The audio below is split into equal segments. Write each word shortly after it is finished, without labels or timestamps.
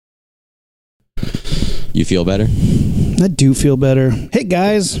You feel better? I do feel better. Hey,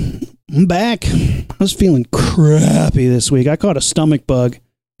 guys, I'm back. I was feeling crappy this week. I caught a stomach bug.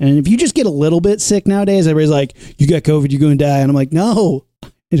 And if you just get a little bit sick nowadays, everybody's like, you got COVID, you're going to die. And I'm like, no,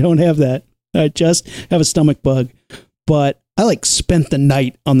 I don't have that. I just have a stomach bug. But I spent the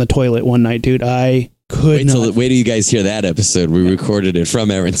night on the toilet one night, dude. I could not. Wait till you guys hear that episode. We recorded it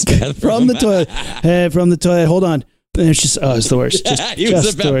from Aaron's bathroom. From the toilet. Hey, from the toilet. Hold on. And it's just, it's the worst. He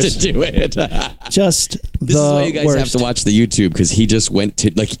was about to do it. Just this is why you guys have to watch the YouTube, because he just went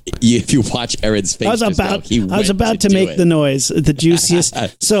to, if you watch Aaron's face, I was about to make the noise, the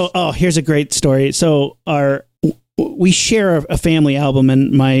juiciest. So, here's a great story. So we share a family album,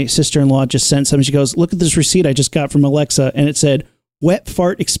 and my sister-in-law just sent something. She goes, look at this receipt I just got from Alexa. And it said, wet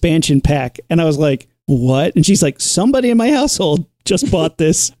fart expansion pack. And I was like, what? And she's like, somebody in my household just bought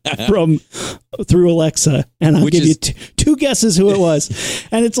this through Alexa. And I'll give you two guesses who it was.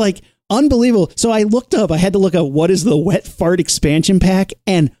 And it's unbelievable. So I had to look up what is the wet fart expansion pack.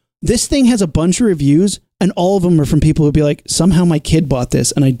 And this thing has a bunch of reviews, and all of them are from people who'd be like, somehow my kid bought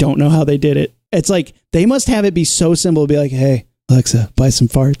this and I don't know how they did it. It's they must have it be so simple to be like, hey, Alexa, buy some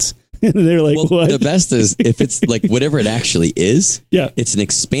farts. And they're like, what? The best is if it's whatever it actually is, it's an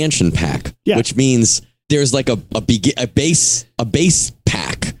expansion pack, which means there's a base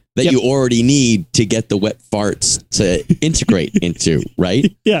pack that you already need to get the wet farts to integrate into,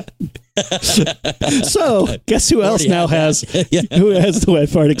 right? Yeah. So guess who else now has who has the wet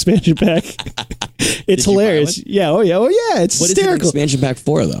fart expansion pack? It's hilarious. Yeah. Oh yeah. It's hysterical. What is the expansion pack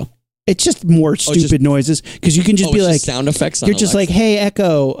for, though? It's just more stupid noises, because you can just be like sound effects. You're just like, hey,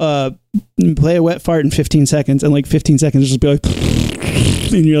 Echo, play a wet fart in 15 seconds, and 15 seconds just be like,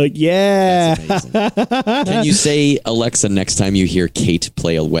 and you're like, yeah. Can you say, Alexa, next time you hear Kate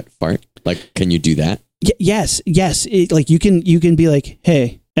play a wet fart? Can you do that? Yes. You can be like,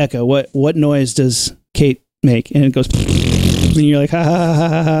 hey, Echo, what noise does Kate make? And it goes, and you're like, ha ha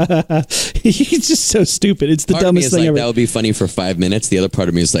ha ha ha. It's just so stupid. It's the dumbest thing ever. That would be funny for 5 minutes. The other part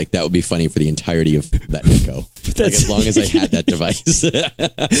of me is that would be funny for the entirety of that echo. As long as I had that device.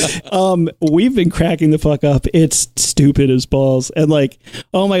 We've been cracking the fuck up. It's stupid as balls. And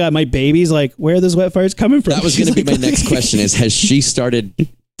oh my God, my baby's where are those wet farts coming from? That was going to be my next question is, has she started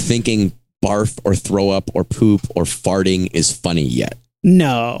thinking barf or throw up or poop or farting is funny yet?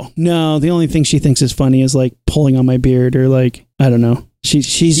 No. The only thing she thinks is funny is pulling on my beard, or I don't know. She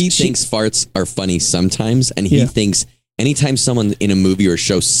thinks farts are funny sometimes, and he thinks anytime someone in a movie or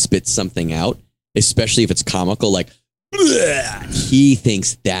show spits something out, especially if it's comical, he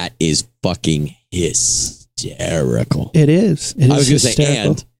thinks that is fucking hysterical. It is. I was going to say,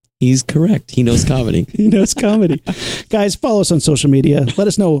 and he's correct. He knows comedy. Guys, follow us on social media. Let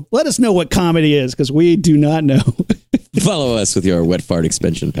us know what comedy is, because we do not know. Follow us with your wet fart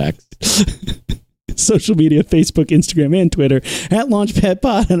expansion packs. Social media, Facebook, Instagram, and Twitter at Launchpad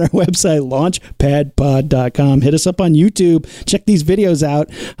Pod, and our website, launchpadpod.com. Hit us up on YouTube. Check these videos out.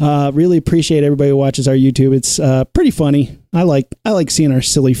 Really appreciate everybody who watches our YouTube. It's pretty funny. I like seeing our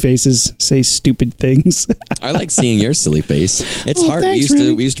silly faces say stupid things. I like seeing your silly face. It's hard. Thanks,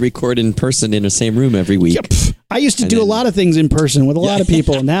 we used to record in person in the same room every week. Yep. I used to do a lot of things in person with a lot of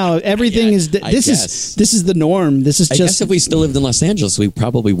people. Now everything is this is the norm. This is I guess if we still lived in Los Angeles, we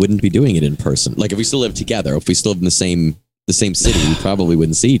probably wouldn't be doing it in person. If we still lived together, if we still lived in the same city, we probably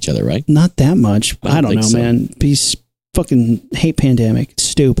wouldn't see each other, right? Not that much. I don't know, man. Fucking hate pandemic. It's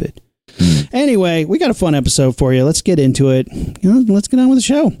stupid. Anyway, we got a fun episode for you. Let's get into it. Let's get on with the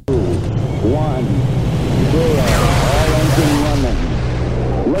show. 2, 1, 0, all engine running.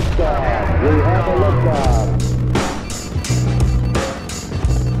 Liftoff. We have a liftoff.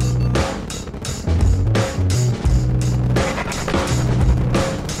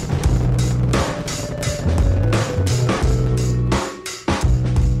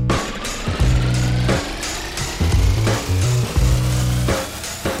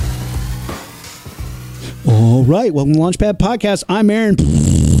 All right, welcome to Launchpad Podcast. I'm Aaron.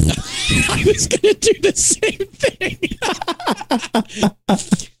 I was going to do the same thing.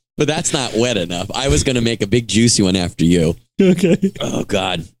 But that's not wet enough. I was going to make a big juicy one after you. Okay. Oh,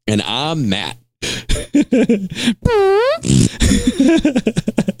 God. And I'm Matt.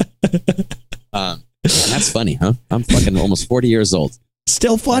 That's funny, huh? I'm fucking almost 40 years old.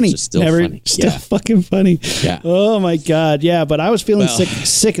 Still funny. Funny. Still fucking funny. Yeah. Oh my God. Yeah. But I was feeling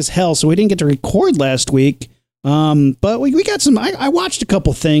sick as hell, so we didn't get to record last week. But we got some. I watched a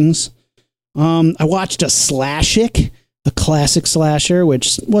couple things. I watched a Slashic, a classic slasher,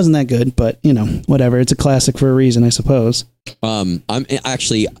 which wasn't that good, but whatever. It's a classic for a reason, I suppose. I'm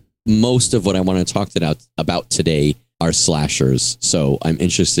actually, most of what I want to talk about today are slashers, so I'm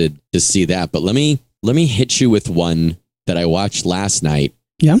interested to see that. But let me let me hit you with one that I watched last night.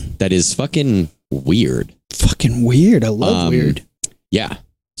 Yeah. That is fucking weird. Fucking weird. I love weird. Yeah.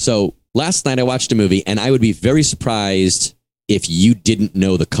 So last night I watched a movie, and I would be very surprised if you didn't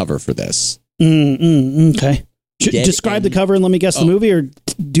know the cover for this. Okay. Describe the cover and let me guess the movie, or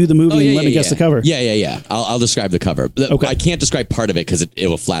do the movie and let me guess the cover? Yeah. I'll describe the cover. Okay. I can't describe part of it because it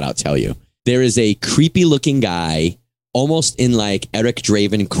will flat out tell you. There is a creepy looking guy, almost in like Eric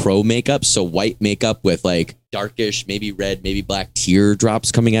Draven Crow makeup. So white makeup with like darkish, maybe red, maybe black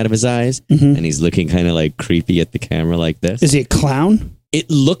teardrops coming out of his eyes. And he's looking kind of like creepy at the camera like this. Is he a clown? It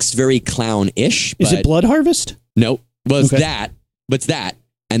looks very clown-ish. Is it Blood Harvest? No. Well, it's that. But it's that.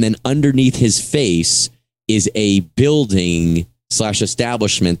 And then underneath his face is a building /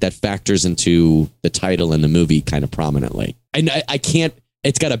 establishment that factors into the title in the movie kind of prominently. And I can't,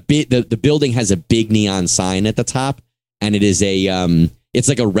 it's got a bit, the building has a big neon sign at the top, and it is it's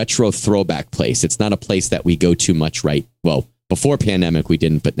like a retro throwback place. It's not a place that we go to much, right? Well, before pandemic we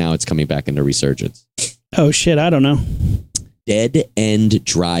didn't, but now it's coming back into resurgence. Oh shit, I don't know. Dead End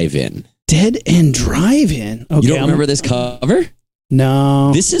Drive-In. Dead End Drive-In? Okay, you don't remember this cover?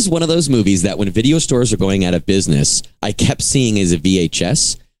 No. This is one of those movies that when video stores are going out of business, I kept seeing as a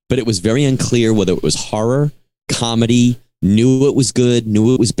VHS, but it was very unclear whether it was horror, comedy, knew it was good,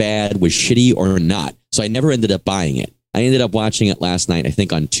 knew it was bad, was shitty or not. So I never ended up buying it. I ended up watching it last night, I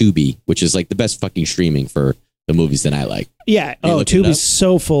think on Tubi, which is like the best fucking streaming for the movies that I like. Yeah. Tubi's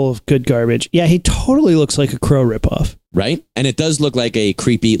so full of good garbage. Yeah, he totally looks like a Crow ripoff. Right? And it does look like a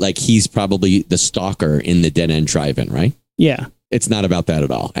creepy, like he's probably the stalker in the Dead End Drive-In, right? Yeah. It's not about that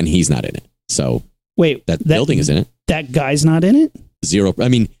at all, and he's not in it. So wait, that building is in it. That guy's not in it? Zero. I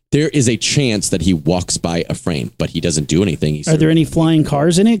mean, there is a chance that he walks by a frame, but he doesn't do anything. Are there any flying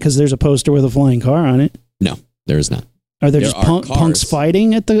cars in it? Because there's a poster with a flying car on it. No, there is not. Are there just punks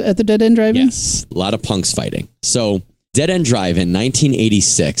fighting at the Dead End Drive-In? Yes, a lot of punks fighting. So Dead End Drive-In,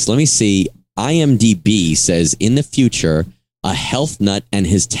 1986. Let me see. IMDb says in the future, a health nut and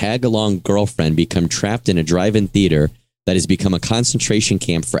his tag-along girlfriend become trapped in a drive-in theater that has become a concentration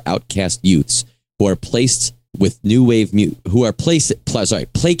camp for outcast youths who are placated with new wave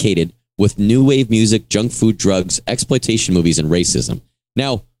music, junk food, drugs, exploitation movies, and racism.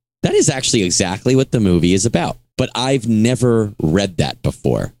 Now, that is actually exactly what the movie is about. But I've never read that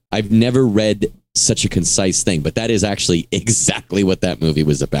before. I've never read such a concise thing, but that is actually exactly what that movie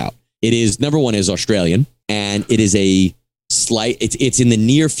was about. It is, number one, is Australian, and it is a it's in the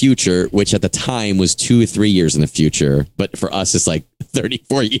near future, which at the time was 2 or 3 years in the future, but for us it's like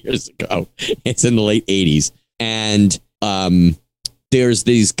 34 years ago. It's in the late 80s, and there's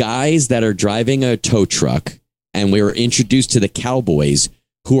these guys that are driving a tow truck, and we were introduced to the cowboys,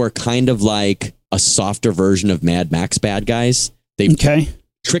 who are kind of like a softer version of Mad Max bad guys. They've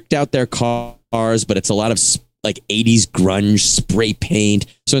tricked out their cars, but it's a lot of like 80s grunge spray paint.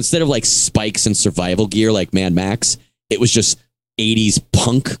 So instead of like spikes and survival gear like Mad Max, it was just 80s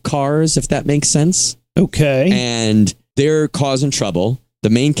punk cars, if that makes sense. Okay. And they're causing trouble. The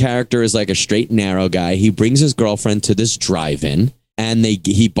main character is like a straight and narrow guy. He brings his girlfriend to this drive-in, and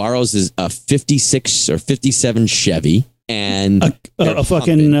he borrows a 56 or 57 Chevy, and a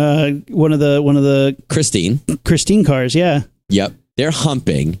fucking one of the Christine cars. Yeah. Yep. They're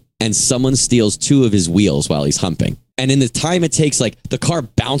humping, and someone steals 2 of his wheels while he's humping. And in the time it takes, like, the car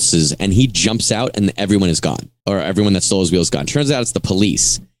bounces and he jumps out and everyone is gone, or everyone that stole his wheels is gone. Turns out it's the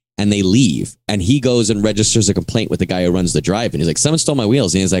police, and they leave, and he goes and registers a complaint with the guy who runs the drive. And he's like, someone stole my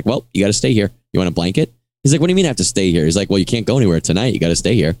wheels. And he's like, well, you got to stay here. You want a blanket? He's like, what do you mean I have to stay here? He's like, well, you can't go anywhere tonight. You got to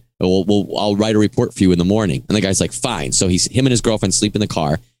stay here. I'll write a report for you in the morning. And the guy's like, fine. So him and his girlfriend sleep in the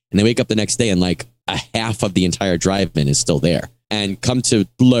car, and they wake up the next day, and like a half of the entire drive-in is still there. And come to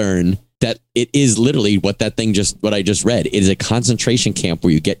learn that it is literally what I just read. It is a concentration camp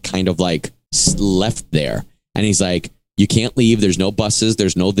where you get kind of like left there. And he's like, you can't leave. There's no buses.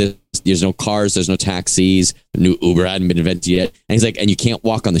 There's no cars. There's no taxis. The new Uber hadn't been invented yet. And he's like, and you can't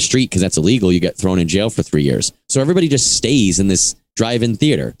walk on the street because that's illegal. You get thrown in jail for 3 years. So everybody just stays in this drive-in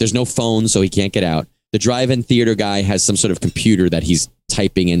theater. There's no phone, so he can't get out. The drive-in theater guy has some sort of computer that he's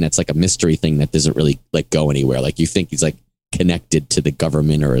typing in that's like a mystery thing that doesn't really like go anywhere. Like you think he's like connected to the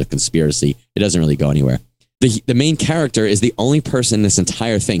government or a conspiracy. It doesn't really go anywhere. The main character is the only person in this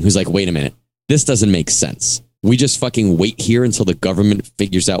entire thing who's like, wait a minute, this doesn't make sense. We just fucking wait here until the government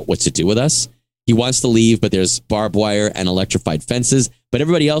figures out what to do with us. He wants to leave, but there's barbed wire and electrified fences. But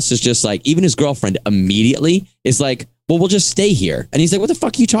everybody else is just like, even his girlfriend immediately is like, well, we'll just stay here. And he's like, what the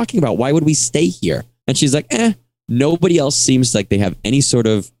fuck are you talking about? Why would we stay here? And she's like, nobody else seems like they have any sort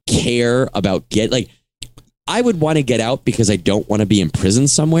of care about I would want to get out because I don't want to be in prison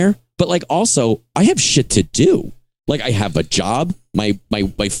somewhere. But like, also, I have shit to do. Like, I have a job. My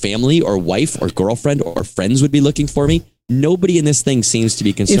family or wife or girlfriend or friends would be looking for me. Nobody in this thing seems to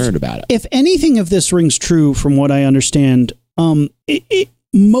be concerned about it. If anything of this rings true, from what I understand,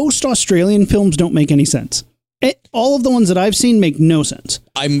 most Australian films don't make any sense. All of the ones that I've seen make no sense.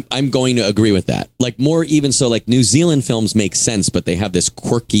 I'm going to agree with that. Like, more even so, like, New Zealand films make sense, but they have this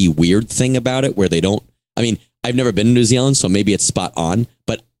quirky, weird thing about it where they don't. I mean, I've never been to New Zealand, so maybe it's spot on,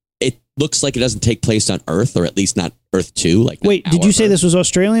 but it looks like it doesn't take place on Earth, or at least not Earth 2. Like, wait, did you say this was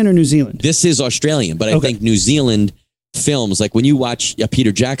Australian or New Zealand? This is Australian, but I think New Zealand films, like when you watch a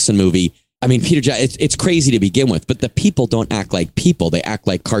Peter Jackson movie, I mean, it's crazy to begin with, but the people don't act like people. They act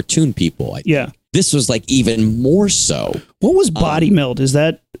like cartoon people. Yeah. This was like even more so. What was Body Melt? Is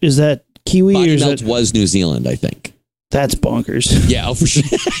that Kiwi? Body or is Melt that... was New Zealand, I think. That's bonkers. Yeah, for sure.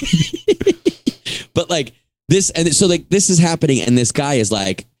 But like this, and so like this is happening, and this guy is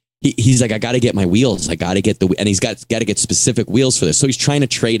like, he's like, I got to get my wheels. I got to get and he's got to get specific wheels for this. So he's trying to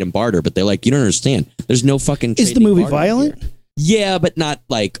trade and barter, but they're like, you don't understand. There's no fucking. Is the movie violent? Here. Yeah, but not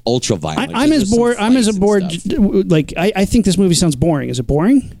like ultra violent. I'm as bored. Like, I think this movie sounds boring. Is it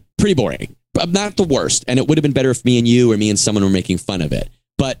boring? Pretty boring. Not the worst. And it would have been better if me and you or me and someone were making fun of it.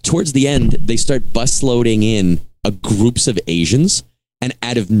 But towards the end, they start bus loading in groups of Asians. And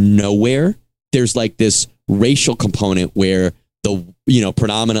out of nowhere, there's like this racial component where the,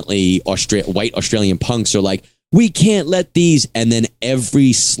 predominantly white Australian punks are like, we can't let these. And then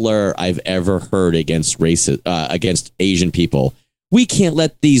every slur I've ever heard against against Asian people, we can't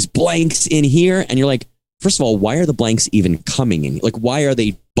let these blanks in here. And you're like, first of all, why are the blanks even coming in? Like, why are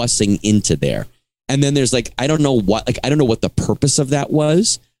they busing into there? And then there's like, I don't know what the purpose of that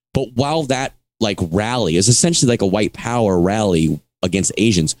was. But while that like rally is essentially like a white power rally against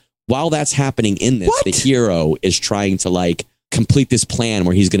Asians, while that's happening in this, the hero is trying to like complete this plan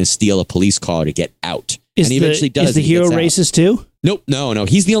where he's going to steal a police car to get out. And he eventually does. Is the hero racist too? Nope. No.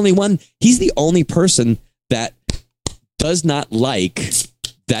 He's the only one. He's the only person that does not like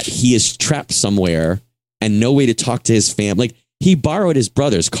that he is trapped somewhere and no way to talk to his family. Like, he borrowed his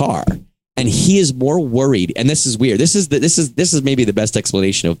brother's car, and he is more worried. And this is weird. This is maybe the best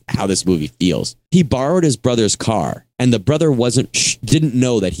explanation of how this movie feels. He borrowed his brother's car, and the brother didn't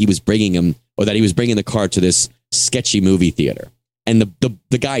know that he was bringing him, or that he was bringing the car to this sketchy movie theater. And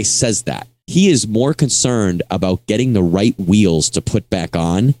the guy says that he is more concerned about getting the right wheels to put back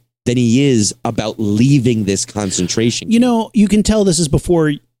on than he is about leaving this concentration camp. You can tell this is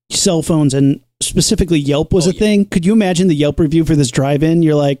before cell phones and specifically Yelp was a thing. Could you imagine the Yelp review for this drive-in?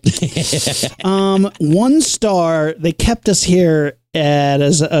 You're like, 1 star. They kept us here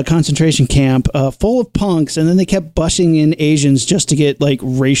as a concentration camp full of punks, and then they kept bushing in Asians just to get like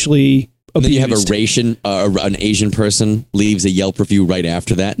racially abused. And then you have an Asian person leaves a Yelp review right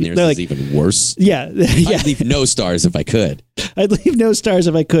after that, and theirs is even worse. Yeah. I'd leave no stars if I could. I'd leave no stars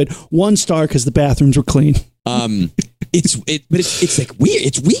if I could. 1 star because the bathrooms were clean. It's like weird.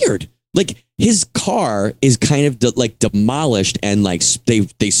 It's weird. Like, his car is kind of demolished, and like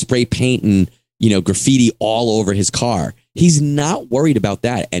they spray paint and graffiti all over his car. He's not worried about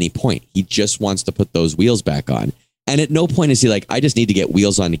that at any point. He just wants to put those wheels back on. And at no point is he like, I just need to get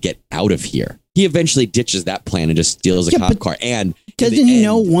wheels on to get out of here. He eventually ditches that plan and just steals a cop car. And doesn't he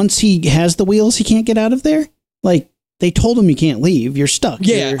know once he has the wheels, he can't get out of there? Like, they told him you can't leave. You're stuck.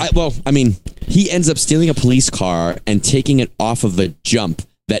 Yeah. He ends up stealing a police car and taking it off of a jump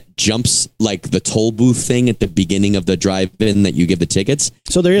that jumps like the toll booth thing at the beginning of the drive-in that you give the tickets.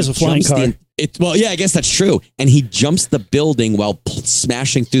 So there is a flying car. I guess that's true. And he jumps the building while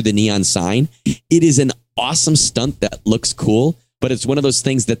smashing through the neon sign. It is an awesome stunt that looks cool, but it's one of those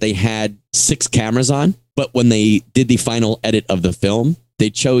things that they had 6 cameras on. But when they did the final edit of the film, they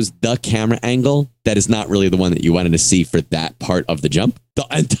chose the camera angle that is not really the one that you wanted to see for that part of the jump the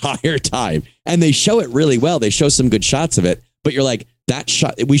entire time. And they show it really well. They show some good shots of it, but you're like, that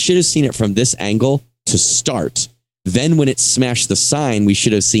shot, we should have seen it from this angle to start. Then when it smashed the sign, we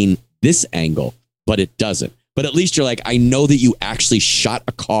should have seen this angle, but it doesn't. But at least you're like, I know that you actually shot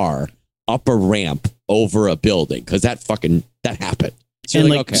a car up a ramp over a building, because that happened. So and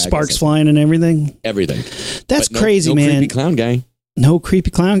like sparks flying and everything. Everything. That's crazy, man. No creepy clown guy. No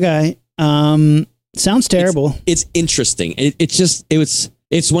creepy clown guy. Sounds terrible. It's interesting.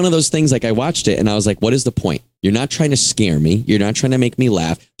 It's one of those things, like, I watched it and I was like, what is the point? You're not trying to scare me. You're not trying to make me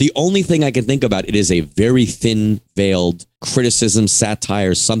laugh. The only thing I can think about, it is a very thin veiled criticism,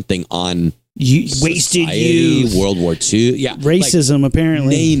 satire, something on wasted youth, World War II. Yeah. Racism,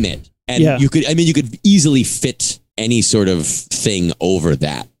 apparently. Name it. And you could easily fit any sort of thing over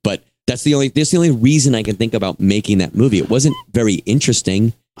that. But that's the only reason I can think about making that movie. It wasn't very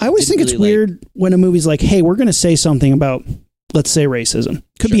interesting. I always think it's weird when a movie's like, hey, we're going to say something about, let's say, racism.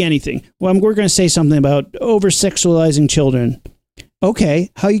 Could be anything. Well, we're going to say something about over-sexualizing children. Okay,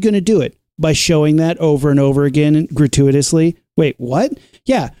 how are you going to do it? By showing that over and over again gratuitously? Wait, what?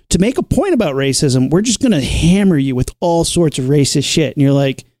 Yeah, to make a point about racism, we're just going to hammer you with all sorts of racist shit. And you're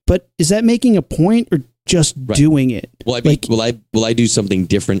like, but is that making a point or just doing it? Will I do something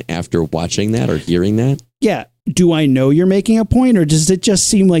different after watching that or hearing that? Yeah. Do I know you're making a point, or does it just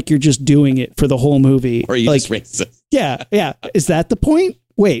seem like you're just doing it for the whole movie? Or are you like, just racist? Yeah. Is that the point?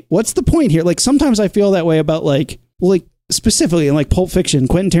 Wait, what's the point here? Like, sometimes I feel that way about like specifically in like Pulp Fiction,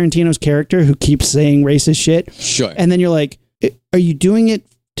 Quentin Tarantino's character who keeps saying racist shit. Sure. And then you're like, are you doing it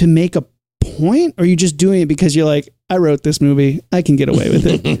to make a point? Or are you just doing it because you're like, I wrote this movie, I can get away with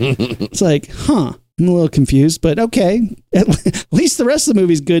it? It's like, I'm a little confused, but okay. At least the rest of the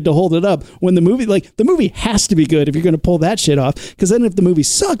movie's good to hold it up. When the movie has to be good if you're going to pull that shit off. Because then if the movie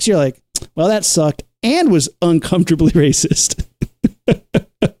sucks, you're like, well, that sucked and was uncomfortably racist.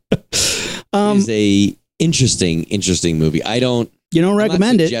 It's a interesting movie. You don't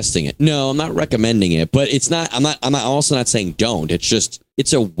recommend it? Suggesting it. No, I'm not recommending it, but it's not, I'm also not saying don't. It's just,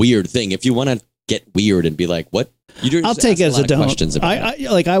 it's a weird thing. If you want to get weird and be like, what? I'll take it as a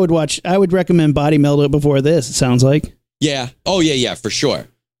don't. I would recommend Body Melt before this, it sounds like. Yeah. Oh, yeah, for sure.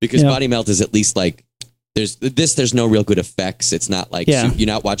 Because Body Melt is at least like, there's no real good effects. It's not like, you're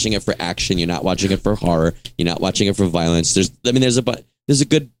not watching it for action. You're not watching it for horror. You're not watching it for violence. There's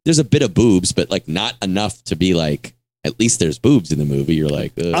a bit of boobs, but like not enough to be like, at least there's boobs in the movie. You're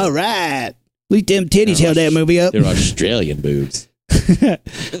like, ugh. All right. Leave them titties held that movie up. They're Australian boobs.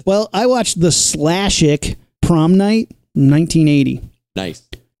 Well, I watched the Slashic Prom Night, 1980. Nice.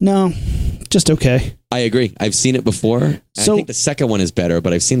 No, just okay. I agree. I've seen it before. So, I think the second one is better,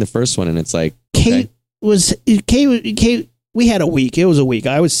 but I've seen the first one and it's like, okay. Kate, we had a week. It was a week.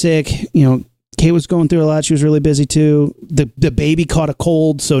 I was sick. Kate was going through a lot. She was really busy too. The baby caught a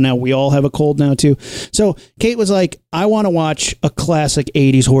cold, so now we all have a cold now too. So Kate was like, I want to watch a classic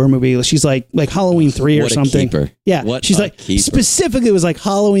 80s horror movie. She's like Halloween 3 or something. Keeper. Yeah. She's like, specifically it was like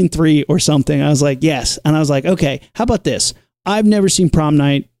Halloween 3 or something. I was like, yes. And I was like, okay, how about this? I've never seen Prom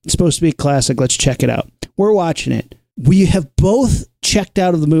Night. It's supposed to be a classic. Let's check it out. We're watching it. We have both checked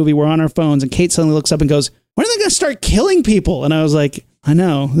out of the movie. We're on our phones and Kate suddenly looks up and goes, when are they going to start killing people? And I was like, I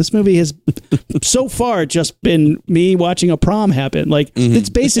know. This movie has so far just been me watching a prom happen. Like, it's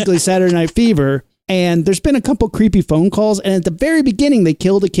basically Saturday Night Fever. And there's been a couple creepy phone calls. And at the very beginning, they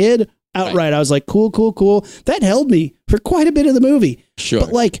killed a kid outright. Right. I was like, cool. That held me for quite a bit of the movie. Sure.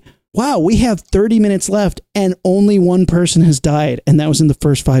 But like, wow, we have 30 minutes left and only one person has died. And that was in the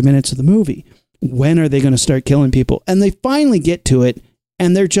first 5 minutes of the movie. When are they going to start killing people? And they finally get to it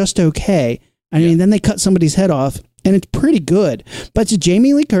and they're just okay. I mean, then they cut somebody's head off. And it's pretty good. But it's a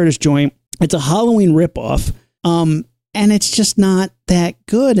Jamie Lee Curtis joint. It's a Halloween ripoff. And it's just not that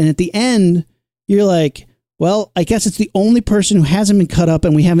good. And at the end, you're like, well, I guess it's the only person who hasn't been cut up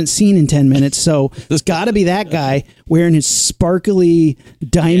and we haven't seen in 10 minutes. So there's got to be that guy wearing his sparkly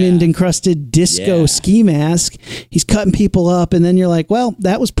diamond-encrusted disco ski mask. He's cutting people up. And then you're like, well,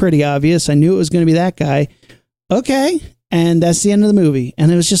 that was pretty obvious. I knew it was going to be that guy. Okay. And that's the end of the movie.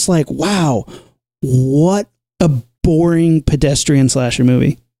 And it was just like, wow, what a boring pedestrian slasher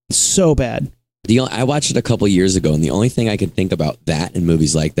movie. So bad. I watched it a couple years ago, and the only thing I could think about that and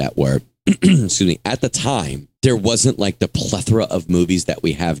movies like that were, excuse me, at the time, there wasn't like the plethora of movies that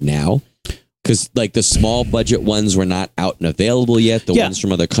we have now. Because like the small budget ones were not out and available yet. The ones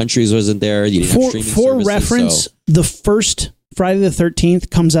from other countries wasn't there. You didn't have streaming services, reference, the first Friday the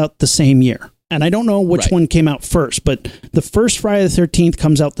 13th comes out the same year. And I don't know which one came out first, but the first Friday the 13th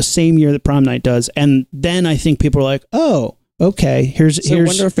comes out the same year that Prom Night does. And then I think people are like, oh, okay, here's. I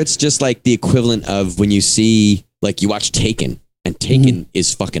wonder if it's just like the equivalent of when you see, like you watch Taken, and Taken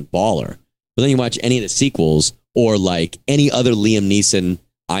is fucking baller. But then you watch any of the sequels or like any other Liam Neeson,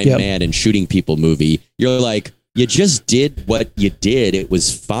 I'm mad and shooting people movie. You're like, you just did what you did. It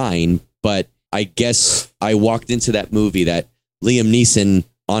was fine. But I guess I walked into that movie, that Liam Neeson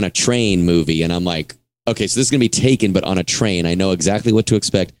on a train movie, and I'm like, okay, so this is going to be Taken, but on a train. I know exactly what to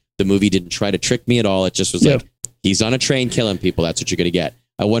expect. The movie didn't try to trick me at all. It just was like, he's on a train killing people. That's what you're going to get.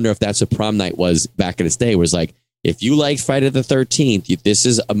 I wonder if that's what Prom Night was back in its day, was like, if you liked Friday the 13th, this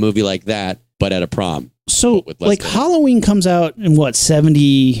is a movie like that, but at a prom. So, like, Halloween comes out in what,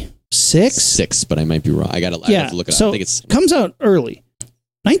 76? 6, but I might be wrong. I have to look it up. So I think it's comes out early.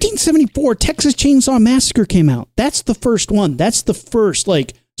 1974, Texas Chainsaw Massacre came out. That's the first one. That's the first,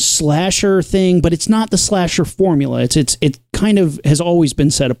 like, slasher thing, but it's not the slasher formula. It kind of has always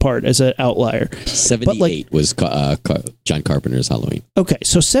been set apart as an outlier. 78 was John Carpenter's Halloween. Okay,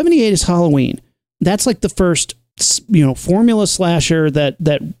 so 78 is Halloween. That's like the first, formula slasher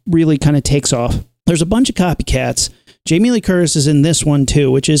that really kind of takes off. There's a bunch of copycats. Jamie Lee Curtis is in this one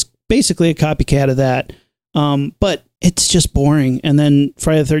too, which is basically a copycat of that. But it's just boring. And then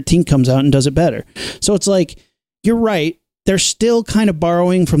Friday the 13th comes out and does it better. So it's like, you're right. They're still kind of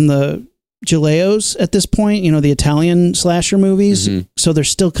borrowing from the Gileos at this point, the Italian slasher movies. Mm-hmm. So they're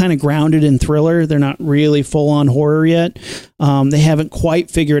still kind of grounded in thriller. They're not really full on horror yet. They haven't quite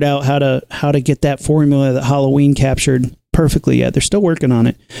figured out how to get that formula that Halloween captured perfectly yet. They're still working on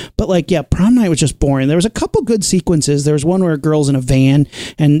it. But Prom Night was just boring. There was a couple good sequences. There was one where a girl's in a van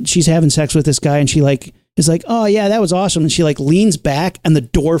and she's having sex with this guy and she is like, oh yeah, that was awesome. And she leans back and the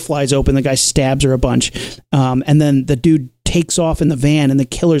door flies open. The guy stabs her a bunch. And then the dude takes off in the van and the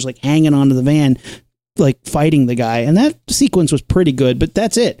killer's hanging onto the van, fighting the guy. And that sequence was pretty good, but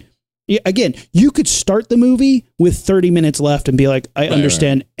that's it. Again, you could start the movie with 30 minutes left and be like, I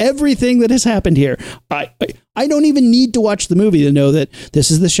understand everything that has happened here. I don't even need to watch the movie to know that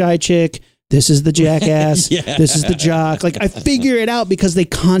this is the shy chick. This is the jackass. This is the jock. I figure it out because they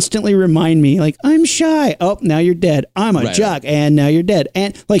constantly remind me, I'm shy. Oh, now you're dead. I'm a jock. And now you're dead.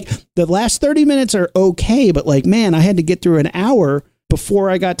 And the last 30 minutes are okay. But man, I had to get through an hour before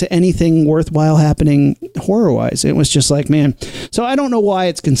I got to anything worthwhile happening horror wise. It was just man. So I don't know why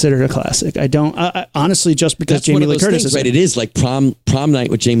it's considered a classic. I don't honestly, just because that's Jamie Lee Curtis is right. It is Prom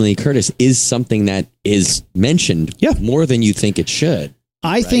Night with Jamie Lee Curtis is something that is mentioned more than you think it should.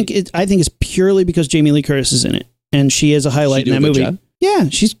 I think it's purely because Jamie Lee Curtis is in it, and she is a highlight in that movie. Job? Yeah,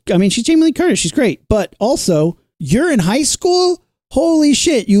 she's Jamie Lee Curtis. She's great, but also you're in high school. Holy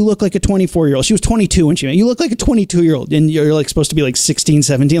shit, you look like a 24-year-old. She was 22 when she met. You look like a 22-year-old, and you're supposed to be 16,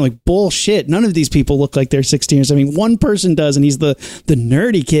 17. Bullshit. None of these people look like they're 16 or 17. One person does, and he's the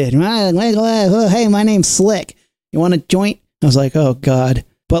nerdy kid. Hey, my name's Slick. You want a joint? I was like, oh god.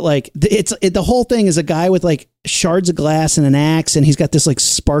 But the whole thing is a guy with shards of glass and an axe, and he's got this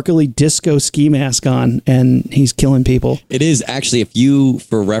sparkly disco ski mask on, and he's killing people. It is actually,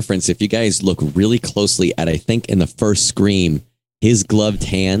 for reference, if you guys look really closely at, I think in the first Scream, his gloved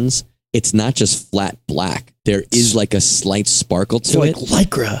hands, it's not just flat black. There is a slight sparkle to it.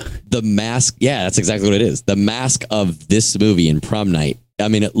 Lycra. The mask, yeah, that's exactly what it is. The mask of this movie in Prom Night,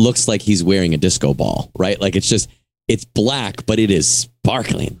 it looks like he's wearing a disco ball, right? It's black, but it is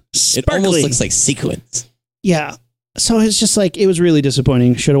sparkling. It almost looks like sequins. Yeah. So it's just it was really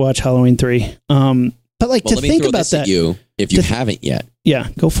disappointing. Should have watched Halloween 3. But to think about that, if you haven't yet. Yeah,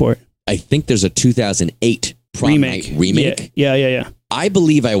 go for it. I think there's a 2008 Prom Night remake. Yeah. I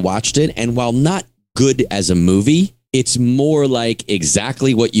believe I watched it, and while not good as a movie, it's more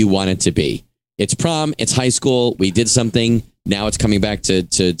exactly what you want it to be. It's prom, it's high school, we did something, now it's coming back to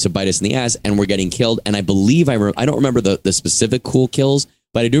bite us in the ass, and we're getting killed. And I believe I don't remember the specific cool kills,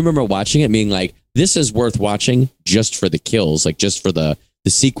 but I do remember watching it being this is worth watching just for the kills, just for the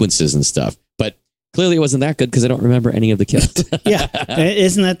sequences and stuff. But clearly it wasn't that good because I don't remember any of the kills. Yeah,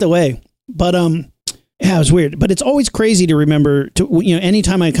 isn't that the way? But yeah, it was weird. But it's always crazy to remember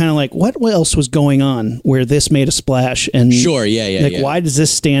anytime I kind of what else was going on where this made a splash, and sure, yeah. Why does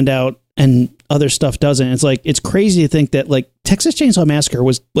this stand out and other stuff doesn't? It's it's crazy to think that Texas Chainsaw Massacre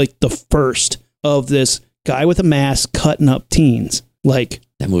was the first of this guy with a mask cutting up teens.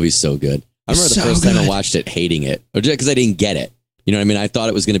 That movie's so good. I remember the first time I watched it hating it because I didn't get it. You know what I mean? I thought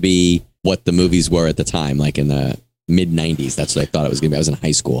it was going to be what the movies were at the time, in the mid 90s. That's what I thought it was going to be. I was in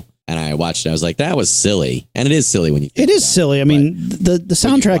high school and I watched it. I was like, that was silly. And it is silly when you think it is silly. I mean, the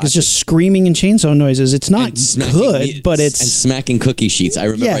soundtrack is just screaming and chainsaw noises. It's not good, but it's... And smacking cookie sheets. I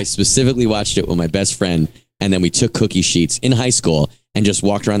remember I specifically watched it with my best friend, and then we took cookie sheets in high school and just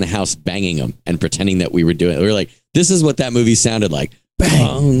walked around the house banging them and pretending that we were doing it. We were like, this is what that movie sounded like.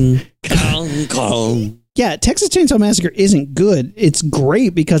 Bang. Kong, kong. Yeah, Texas Chainsaw Massacre isn't good. It's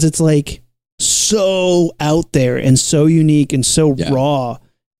great because it's so out there and so unique and so raw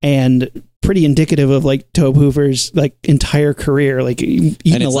and pretty indicative of Tobe Hoover's entire career, eaten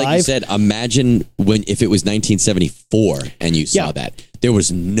and it's alive. Like you said, imagine if it was 1974 and you saw that. There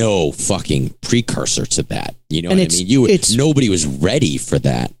was no fucking precursor to that. You know what I mean? Nobody was ready for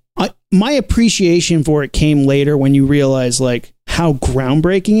that. My appreciation for it came later when you realize how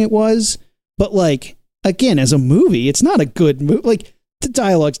groundbreaking it was. But again, as a movie, it's not a good movie. The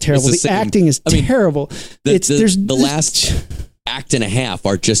dialogue's terrible. The acting is terrible. The last act and a half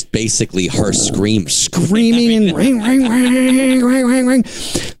are just basically her screaming and ring, ring, ring, ring, ring, ring.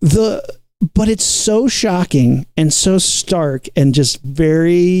 but it's so shocking and so stark and just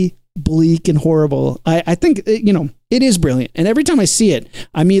very bleak and horrible. I think, it is brilliant. And every time I see it,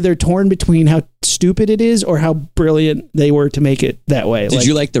 I'm either torn between how stupid it is or how brilliant they were to make it that way. Did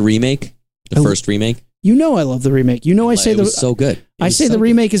you like the remake? The first remake? I love the remake. I say it was so good. I say the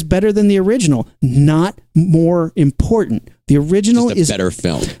remake is better than the original, not more important. The original is a better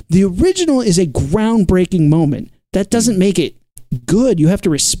film. The original is a groundbreaking moment. That doesn't make it good. You have to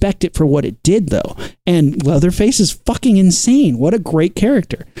respect it for what it did, though. And Leatherface is fucking insane. What a great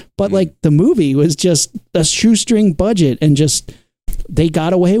character. But like the movie was just a shoestring budget and just they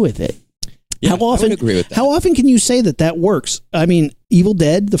got away with it. Yeah, I would agree with that. How often can you say that works? I mean, Evil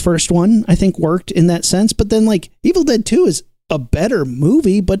Dead, the first one, I think worked in that sense. But then like Evil Dead 2 is a better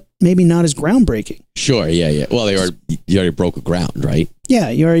movie, but maybe not as groundbreaking. Sure, yeah. Well, you already broke ground, right? Yeah,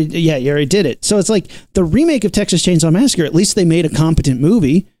 you already did it. So it's like the remake of Texas Chainsaw Massacre. At least they made a competent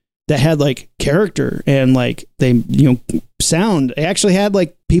movie that had like character and like they sound. They actually had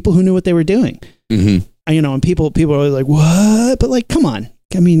like people who knew what they were doing. Mm-hmm. And people are like, what? But like, come on.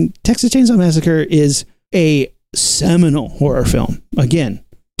 I mean, Texas Chainsaw Massacre is a seminal horror film. Again,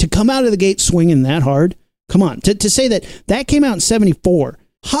 to come out of the gate swinging that hard. Come on, to say that came out in 74.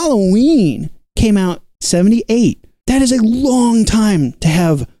 Halloween came out 78. That is a long time to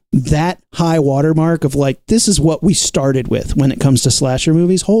have that high watermark of like, this is what we started with when it comes to slasher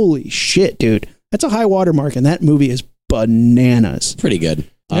movies. Holy shit, dude. That's a high watermark, and that movie is bananas. Pretty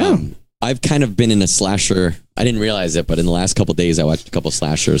good. Yeah. I've kind of been in a slasher. I didn't realize it, but in the last couple of days, I watched a couple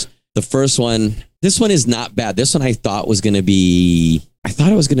slashers. The first one, this one is not bad. This one I thought it was going to be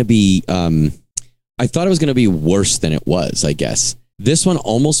worse than it was, I guess. This one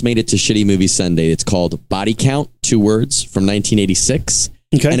almost made it to Shitty Movie Sunday. It's called Body Count, 2 words, from 1986.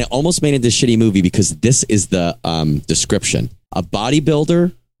 Okay. And it almost made it to Shitty Movie because this is the description. A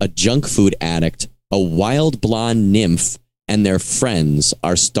bodybuilder, a junk food addict, a wild blonde nymph, and their friends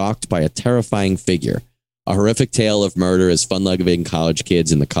are stalked by a terrifying figure. A horrific tale of murder as fun-loving college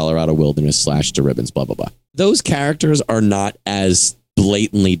kids in the Colorado wilderness slashed to ribbons, blah, blah, blah. Those characters are not as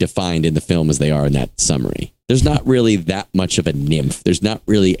blatantly defined in the film as they are in that summary. There's not really that much of a nymph. There's not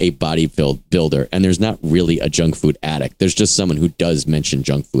really a bodybuilder, and there's not really a junk food addict. There's just someone who does mention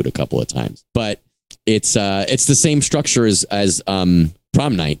junk food a couple of times. But it's the same structure as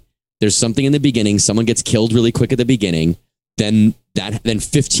Prom Night. There's something in the beginning. Someone gets killed really quick at the beginning. Then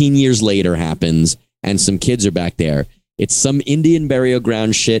 15 years later happens, and some kids are back there. It's some Indian burial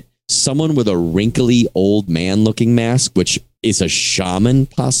ground shit. Someone with a wrinkly old man looking mask, which is a shaman,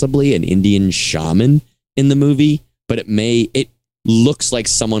 possibly an Indian shaman in the movie, but it looks like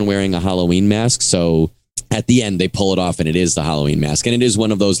someone wearing a Halloween mask. So at the end, they pull it off and it is the Halloween mask. And it is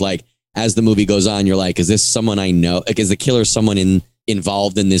one of those, like, as the movie goes on, you're like, is this someone I know? Like, is the killer someone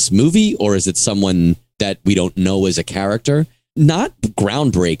involved in this movie, or is it someone that we don't know as a character? Not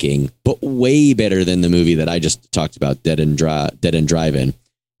groundbreaking, but way better than the movie that I just talked about, Dead End Drive-In.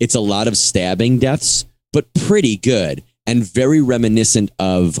 It's a lot of stabbing deaths, but pretty good and very reminiscent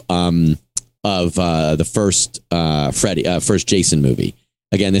of the first Jason movie.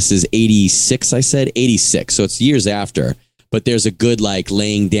 Again, this is 86. I said 86, so it's years after. But there's a good like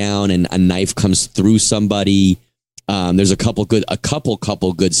laying down and a knife comes through somebody. There's a couple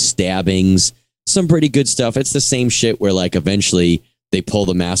good stabbings. Some pretty good stuff. It's the same shit where like eventually they pull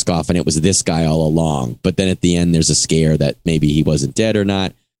the mask off and it was this guy all along. But then at the end, there's a scare that maybe he wasn't dead or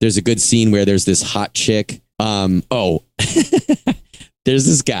not. There's a good scene where there's this hot chick. There's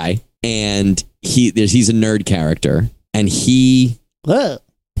this guy and he's a nerd character and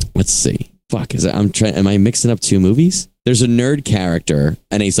let's see. Am I mixing up two movies? There's a nerd character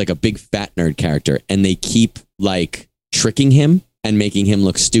and he's like a big fat nerd character and they keep like tricking him and making him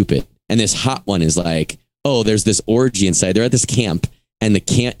look stupid. And this hot one is like, oh, there's this orgy inside. They're at this camp and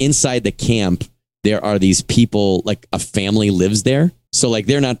inside the camp, there are these people, like a family lives there. So like,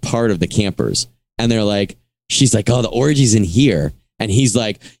 they're not part of the campers. And they're like, she's like, oh, the orgy's in here. And he's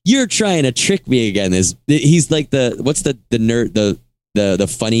like, you're trying to trick me again. He's like what's the nerd, the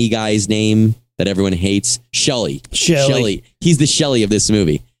funny guy's name that everyone hates? Shelly. He's the Shelly of this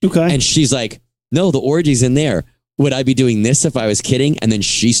movie. Okay. And she's like, no, the orgy's in there. Would I be doing this if I was kidding? And then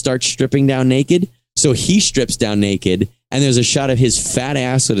she starts stripping down naked. So he strips down naked. And there's a shot of his fat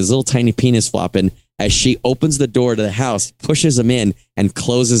ass with his little tiny penis flopping as she opens the door to the house, pushes him in and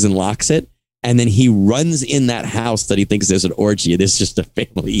closes and locks it. And then he runs in that house that he thinks there's an orgy. It's just a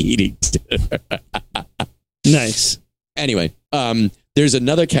family eating. Nice. Anyway, there's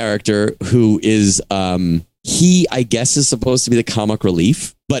another character who is, he, I guess, is supposed to be the comic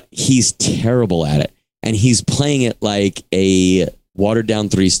relief, but he's terrible at it. And he's playing it like a watered down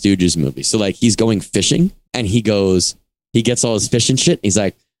Three Stooges movie. So like he's going fishing and he gets all his fishing shit. He's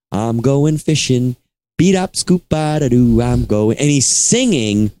like, I'm going fishing, beat up, scoop, ba-da-doo, I'm going. And he's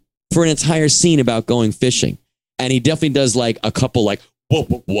singing for an entire scene about going fishing. And he definitely does like a couple like,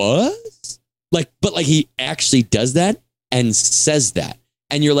 what? Like, but like he actually does that and says that.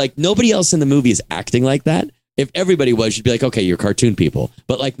 And you're like, nobody else in the movie is acting like that. If everybody was, you'd be like, okay, you're cartoon people.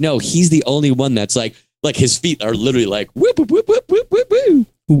 But like, no, he's the only one that's like his feet are literally like, whoop, whoop, whoop, whoop, whoop, whoop, whoop.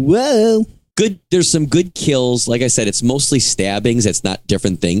 Whoa. Good. There's some good kills. Like I said, it's mostly stabbings. It's not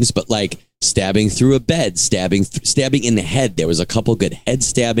different things, but like stabbing through a bed, stabbing in the head. There was a couple good head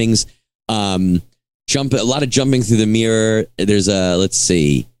stabbings. A lot of jumping through the mirror. There's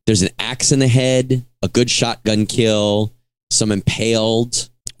an axe in the head, a good shotgun kill, some impaled.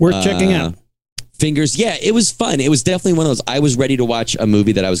 Worth checking out. Fingers. Yeah, it was fun. It was definitely one of those. I was ready to watch a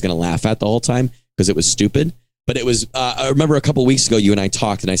movie that I was going to laugh at the whole time because it was stupid. But it was, I remember a couple weeks ago, you and I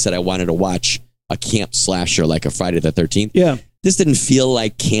talked and I said I wanted to watch a camp slasher like a Friday the 13th. Yeah. This didn't feel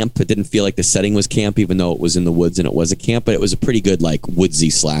like camp. It didn't feel like the setting was camp, even though it was in the woods and it was a camp, but it was a pretty good like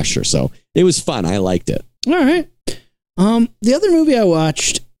woodsy slasher. So it was fun. I liked it. All right. The other movie I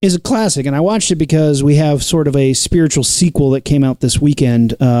watched is a classic, and I watched it because we have sort of a spiritual sequel that came out this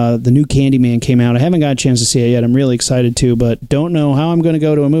weekend. The new Candyman came out. I haven't got a chance to see it yet. I'm really excited to, but don't know how I'm going to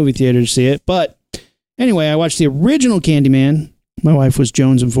go to a movie theater to see it. But anyway, I watched the original Candyman. My wife was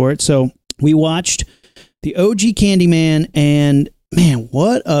jonesing for it, so we watched the OG Candyman, and man,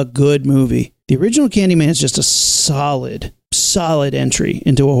 what a good movie. The original Candyman is just a solid entry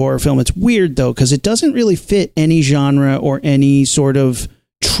into a horror film. It's weird, though, because it doesn't really fit any genre or any sort of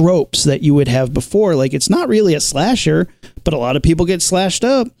tropes that you would have before. Like, it's not really a slasher, but a lot of people get slashed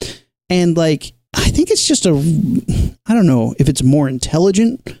up. And, like, I think it's just I don't know if it's a more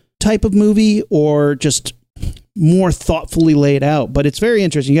intelligent type of movie or just more thoughtfully laid out, but it's very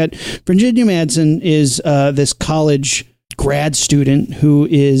interesting. You got Virginia Madsen is this college grad student who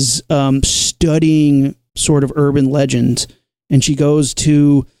is studying sort of urban legends, and she goes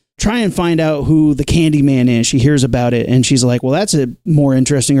to try and find out who the Candyman is. She hears about it, and she's like, well, that's a more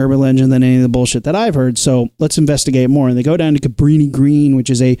interesting urban legend than any of the bullshit that I've heard, so let's investigate more. And they go down to Cabrini Green, which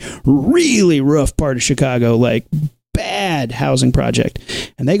is a really rough part of Chicago, like bad housing project.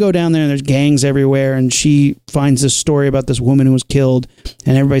 And they go down there and there's gangs everywhere, and she finds this story about this woman who was killed,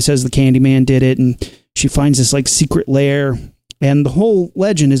 and everybody says the Candyman did it, and she finds this like secret lair. And the whole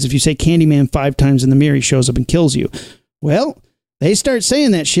legend is if you say Candyman 5 times in the mirror, he shows up and kills you. Well, they start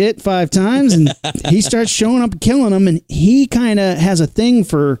saying that shit 5 times, and he starts showing up and killing them, and he kind of has a thing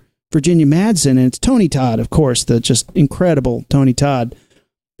for Virginia Madsen, and it's Tony Todd, of course, the just incredible Tony Todd.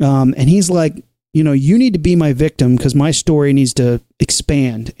 And he's like, you know, you need to be my victim because my story needs to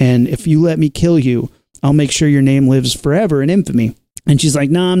expand, and if you let me kill you, I'll make sure your name lives forever in infamy. And she's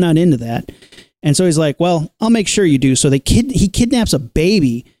like, no, I'm not into that. And so he's like, well, I'll make sure you do. So he kidnaps a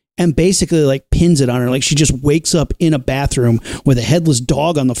baby and basically like pins it on her. Like she just wakes up in a bathroom with a headless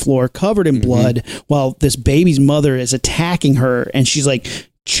dog on the floor covered in blood while this baby's mother is attacking her. And she's like,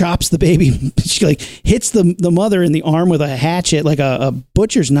 chops the baby. She like hits the mother in the arm with a hatchet, like a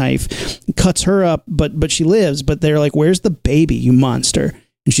butcher's knife, cuts her up, but she lives. But they're like, where's the baby, you monster?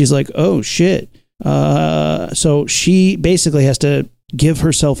 And she's like, oh shit. So she basically has to give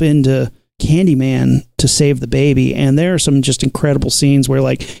herself into Candyman to save the baby. And there are some just incredible scenes where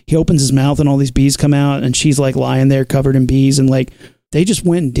like he opens his mouth and all these bees come out, and she's like lying there covered in bees, and like they just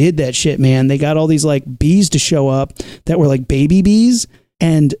went and did that shit, man. They got all these like bees to show up that were like baby bees,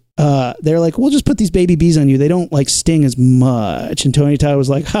 and they're like, we'll just put these baby bees on you. They don't like sting as much. And Tony Todd was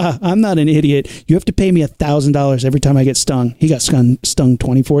like, ha, I'm not an idiot. You have to pay me $1,000 every time I get stung. He got stung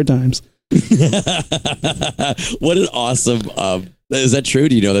 24 times. What an awesome is that true?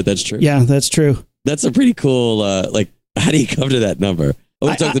 Do you know that that's true? Yeah, that's true. That's a pretty cool like how do you come to that number? I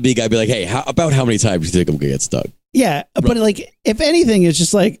would talk to the bee guy, be like, hey, about how many times do you think I'm gonna get stung? Yeah, but like if anything, it's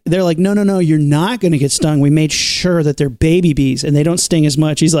just like they're like, no, you're not gonna get stung. We made sure that they're baby bees and they don't sting as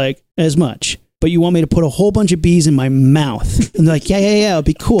much. He's like, as much. But you want me to put a whole bunch of bees in my mouth? And they're like, yeah, it'll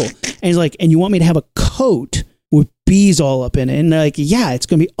be cool. And he's like, and you want me to have a coat with bees all up in it? And they're like, yeah, it's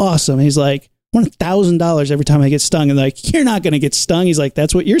gonna be awesome. And he's like, I want $1,000 every time I get stung. And they're like, you're not gonna get stung. He's like,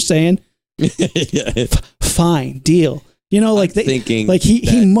 that's what you're saying. Fine, deal. You know, like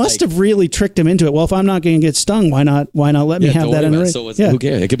he must have really tricked him into it. Well, if I'm not going to get stung, why not let me have that in a so who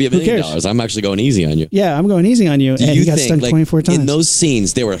cares? It could be $1 million. I'm actually going easy on you. Yeah, I'm going easy on you. And he got stung 24 times. In those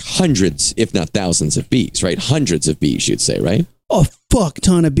scenes, there were hundreds, if not thousands of bees, right? Hundreds of bees, you'd say, right? A fuck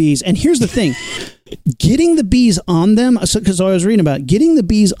ton of bees. And here's the thing. Getting the bees on them, because I was reading about it, getting the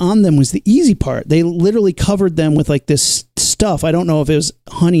bees on them was the easy part. They literally covered them with like this stuff. I don't know if it was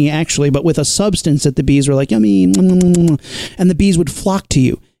honey actually, but with a substance that the bees were like, yummy, and the bees would flock to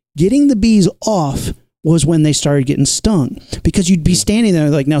you. Getting the bees off was when they started getting stung, because you'd be standing there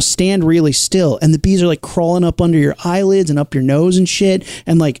like, now stand really still, and the bees are like crawling up under your eyelids and up your nose and shit.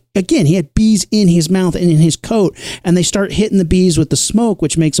 And like, again, he had bees in his mouth and in his coat, and they start hitting the bees with the smoke,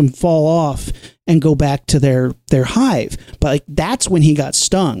 which makes them fall off and go back to their hive. But like, that's when he got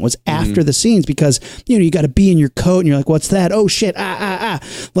stung, was after the scenes, because you got a bee in your coat and you're like, what's that? Oh shit,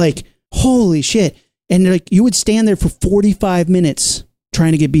 like, holy shit. And like, you would stand there for 45 minutes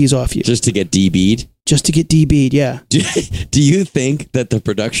trying to get bees off you. Just to get DB'd? Just to get DB'd, yeah. Do you think that the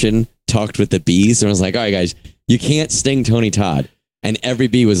production talked with the bees and was like, all right, guys, you can't sting Tony Todd? And every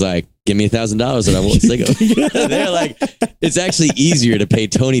bee was like, give me $1,000 and I won't sting him. They're like, it's actually easier to pay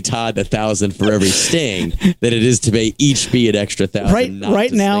Tony Todd $1,000 for every sting than it is to pay each bee an extra $1,000.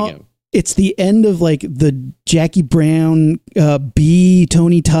 Right now, it's the end of like the Jackie Brown bee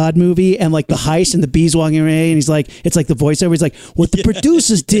Tony Todd movie, and like the heist and the bees walking away, and he's like, it's like the voiceover. He's like, what the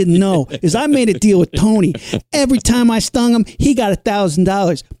producers didn't know is I made a deal with Tony. Every time I stung him, he got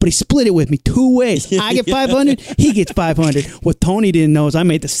 $1,000, but he split it with me 2 ways. I get 500, he gets 500. What Tony didn't know is I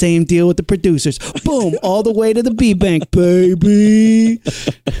made the same deal with the producers. Boom, all the way to the bee bank, baby.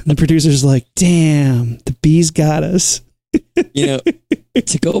 And the producer's like, damn, the bees got us.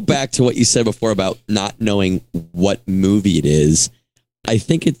 To go back to what you said before about not knowing what movie it is, I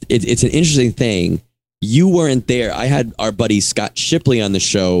think it's an interesting thing. You weren't there. I had our buddy Scott Shipley on the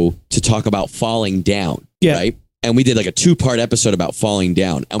show to talk about Falling Down, right? And we did like a 2-part episode about Falling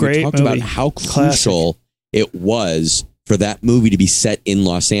Down. And we talked about how crucial it was for that movie to be set in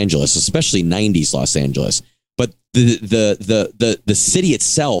Los Angeles, especially 90s Los Angeles. But the city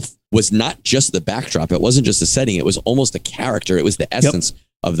itself was not just the backdrop. It wasn't just the setting. It was almost a character. It was the essence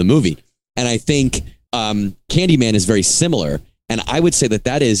of the movie. And I think Candyman is very similar. And I would say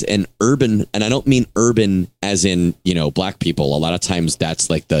that is an urban, and I don't mean urban as in, black people. A lot of times that's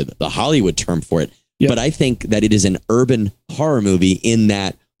like the Hollywood term for it. Yep. But I think that it is an urban horror movie in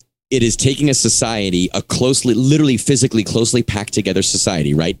that it is taking a society, a closely, literally physically closely packed together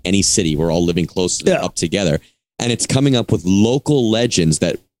society, right? Any city, we're all living closely up together. And it's coming up with local legends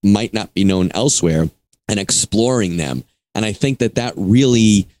that might not be known elsewhere and exploring them. And I think that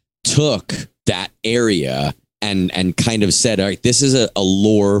really took that area and kind of said, all right, this is a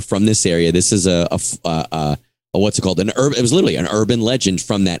lore from this area. This is a what's it called? It was literally an urban legend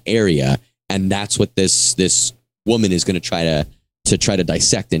from that area. And that's what this woman is going to try to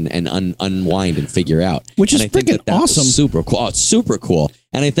dissect and unwind and figure out. Which is freaking awesome. Super cool. Oh, it's super cool.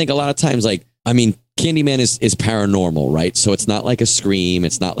 And I think a lot of times, like, I mean, Candyman is paranormal, right? So it's not like a Scream.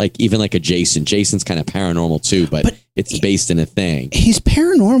 It's not like even like a Jason. Jason's kind of paranormal too, but it's based in a thing. He's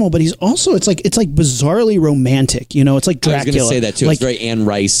paranormal, but he's also it's like bizarrely romantic. It's like Dracula. I was going to say that too. Like, it's very Anne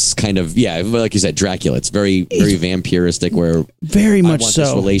Rice kind of, like you said, Dracula. It's very vampiristic. Where very much I want so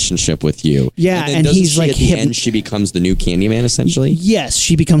this relationship with you. Yeah, and he's like at the end, she becomes the new Candyman essentially. Yes,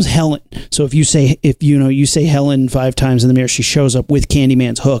 she becomes Helen. So if you say Helen 5 times in the mirror, she shows up with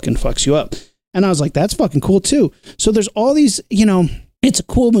Candyman's hook and fucks you up. And I was like, that's fucking cool too. So there's all these, it's a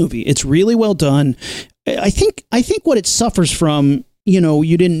cool movie. It's really well done. I think what it suffers from,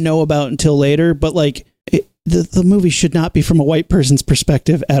 you didn't know about until later, but like the movie should not be from a white person's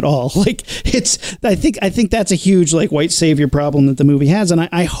perspective at all. Like I think that's a huge like white savior problem that the movie has. And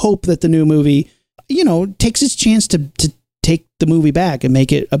I hope that the new movie, takes its chance to take the movie back and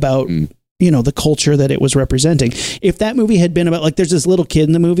make it about the culture that it was representing. If that movie had been about, like, there's this little kid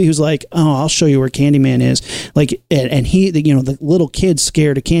in the movie who's like, oh, I'll show you where Candyman is. Like, and he, the little kid's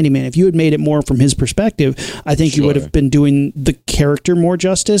scared of Candyman. If you had made it more from his perspective, I think you would have been doing the character more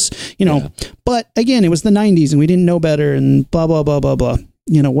justice, But again, it was the 90s and we didn't know better and blah, blah, blah, blah, blah,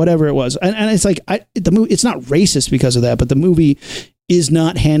 whatever it was. And it's like, the movie, it's not racist because of that, but the movie is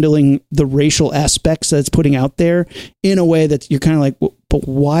not handling the racial aspects that it's putting out there in a way that you're kind of like, well, but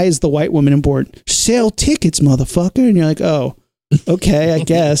why is the white woman important? Sell tickets, motherfucker. And you're like, oh, okay, I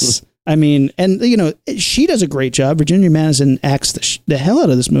guess. I mean, and she does a great job. Virginia Madsen acts the hell out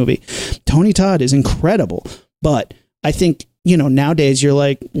of this movie. Tony Todd is incredible. But I think, nowadays you're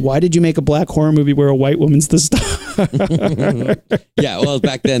like, why did you make a black horror movie where a white woman's the star? Yeah. Well,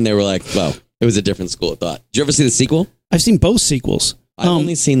 back then they were like, well, it was a different school of thought. Did you ever see the sequel? I've seen both sequels. I've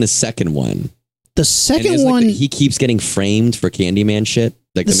only seen the second one. The second one, he keeps getting framed for Candyman shit.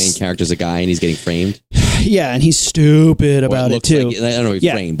 Like the main character's a guy and he's getting framed. Yeah, and he's stupid about it too. Like, I don't know if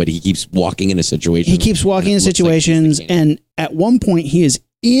he's framed, but he keeps walking into situations. He keeps walking into situations, and at one point he is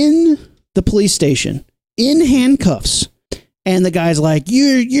in the police station in handcuffs, And the guy's like,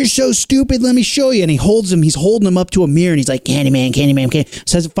 you're so stupid. Let me show you. And he holds him. He's holding him up to a mirror. And he's like, Candyman, Candyman, Candyman.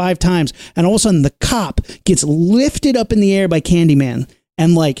 Says it 5 times. And all of a sudden, the cop gets lifted up in the air by Candyman.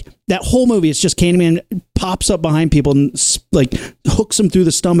 And like that whole movie, it's just Candyman pops up behind people and like hooks them through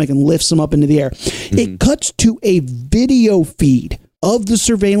the stomach and lifts them up into the air. Mm-hmm. It cuts to a video feed of the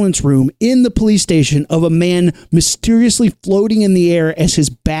surveillance room in the police station of a man mysteriously floating in the air as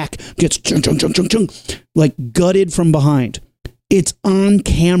his back gets chung, chung, chung, chung, chung, like gutted from behind. It's on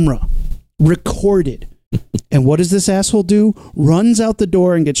camera, recorded. And what does this asshole do? Runs out the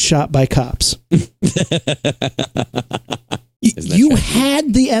door and gets shot by cops. You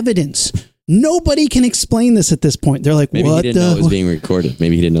had the evidence. Nobody can explain this at this point. They're like, maybe what? He didn't know it was being recorded.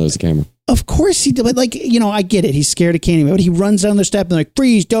 Maybe he didn't know it was a camera. Of course he did. But like, I get it. He's scared of Candyman. But he runs down the step and they're like,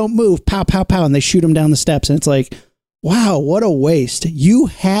 freeze, don't move, pow, pow, pow. And they shoot him down the steps. And it's like, wow, what a waste. You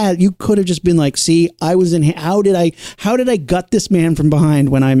could have just been like, see, I was in, how did I gut this man from behind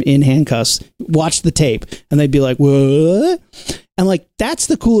when I'm in handcuffs? Watch the tape. And they'd be like, what? And like, that's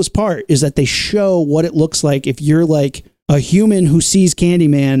the coolest part, is that they show what it looks like if you're like a human who sees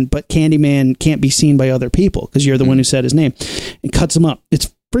Candyman, but Candyman can't be seen by other people because you're the one who said his name, and cuts him up.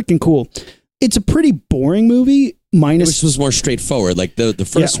 It's freaking cool. It's a pretty boring movie. Which was more straightforward. Like the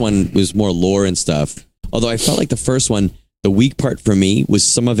first one was more lore and stuff. Although I felt like the first one, the weak part for me was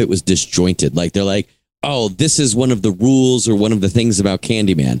some of it was disjointed. Like they're like, oh, this is one of the rules or one of the things about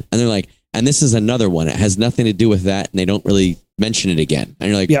Candyman. And they're like, and this is another one. It has nothing to do with that. And they don't really mention it again. And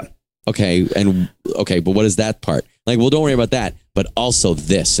you're like, yeah, okay. But what is that part? Like, well, don't worry about that. But also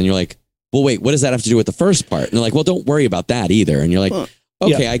this. And you're like, well, wait, what does that have to do with the first part? And they're like, well, don't worry about that either. And you're like,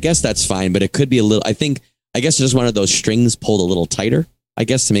 okay, I guess that's fine. But it could be a little, I guess just one of those strings pulled a little tighter, I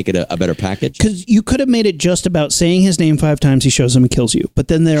guess, to make it a better package. Because you could have made it just about saying his name 5 times, he shows him and kills you. But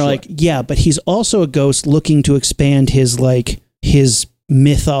then they're like, yeah, but he's also a ghost looking to expand his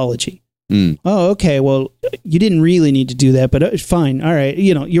mythology. Oh, okay. Well, you didn't really need to do that, but fine. All right.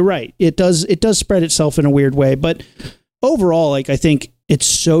 You're right. It does spread itself in a weird way. But overall, like, I think it's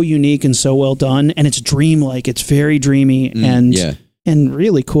so unique and so well done. And it's dreamlike. It's very dreamy and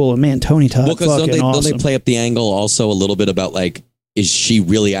really cool. And man, Tony Todd, don't they play up the angle also a little bit about like, is she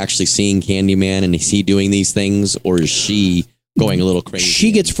really actually seeing Candyman and is he doing these things, or is she going a little crazy?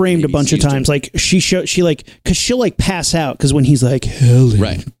 She gets framed a bunch of times. Like because she'll like pass out because when he's like,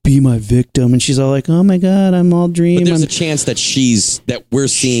 Helen, be my victim, and she's all like, oh my God, I'm all dream. But there's a chance that we're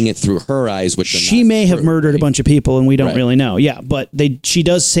seeing it through her eyes, which she may have murdered a bunch of people and we don't really know. Yeah, but she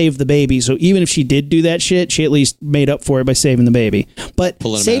does save the baby. So even if she did do that shit, she at least made up for it by saving the baby. But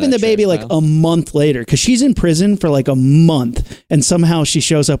saving the baby like a month later, because she's in prison for like a month, and somehow she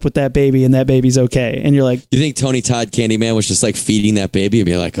shows up with that baby and that baby's okay. And you're like, you think Tony Todd Candyman was just like feeding that baby and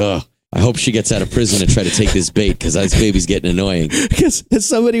be like, oh, I hope she gets out of prison and try to take this bait because this baby's getting annoying. Because as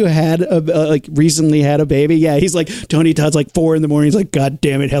somebody who had recently had a baby, he's like, Tony Todd's like 4 a.m. He's like, God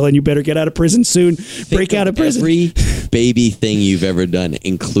damn it, Helen, you better get out of prison soon. Break out of prison. Every baby thing you've ever done,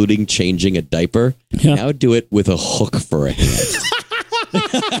 including changing a diaper, now do it with a hook for a hand.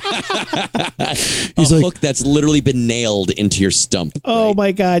 He's like, hook that's literally been nailed into your stump. Oh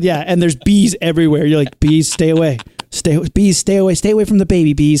my God, yeah. And there's bees everywhere. You're like, bees, stay away. Stay away from the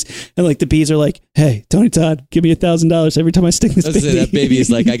baby, bees. And like the bees are like, hey, Tony Todd, give me $1,000 every time I sting this baby. That baby is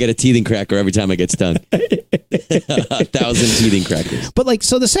like, I get a teething cracker every time I get stung. 1,000 teething crackers. But like,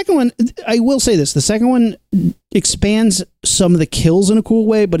 so the second one, I will say this, the second one expands some of the kills in a cool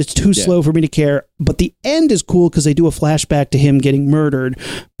way, but it's too slow for me to care. But the end is cool because they do a flashback to him getting murdered,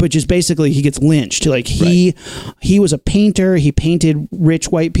 which is basically he gets lynched. Like he was a painter. He painted rich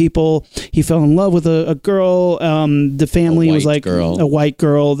white people. He fell in love with a girl. The family was like a white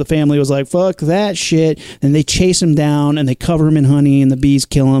girl. The family was like, fuck that shit. And they chase him down and they cover him in honey and the bees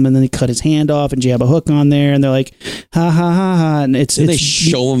kill him. And then they cut his hand off and jab a hook on there. And they're like, ha ha ha ha. And they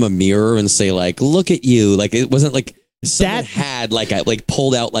show him a mirror and say like, look at you. Like it wasn't like someone had like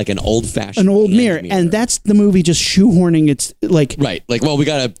pulled out like an old mirror. And that's the movie just shoehorning. It's like well, we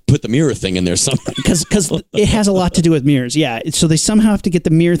gotta put the mirror thing in there somewhere because it has a lot to do with mirrors. So they somehow have to get the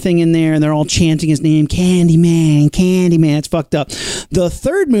mirror thing in there, and they're all chanting his name, Candyman. It's fucked up. The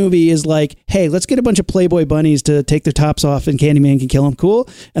third movie is like, hey, let's get a bunch of Playboy bunnies to take their tops off, and Candyman can kill them. Cool.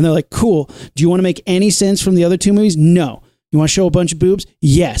 And they're like, cool. Do you want to make any sense from the other 2 movies? No. You want to show a bunch of boobs?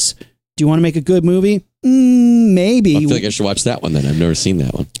 Yes. Do you want to make a good movie? Maybe. I feel like I should watch that one then. I've never seen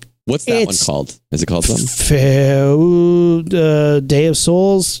that one. What's that one called? Is it called something? Day of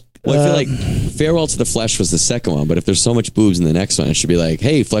Souls. Well, I feel like Farewell to the Flesh was the second one, but if there's so much boobs in the next one, it should be like,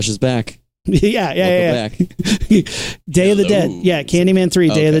 hey, Flesh is back. Yeah. Day of the Dead. Yeah, Candyman 3,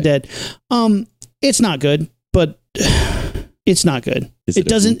 Day of the Dead. It's not good, but It's not good. It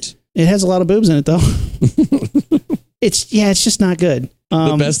doesn't. It has a lot of boobs in it though. It's just not good.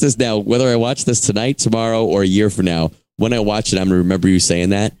 The best is now, whether I watch this tonight, tomorrow, or a year from now, when I watch it, I'm going to remember you saying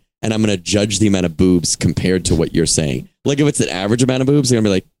that, and I'm going to judge the amount of boobs compared to what you're saying. Like, if it's an average amount of boobs, I'm going to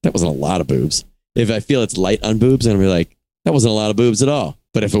be like, that wasn't a lot of boobs. If I feel it's light on boobs, I'm going to be like, that wasn't a lot of boobs at all.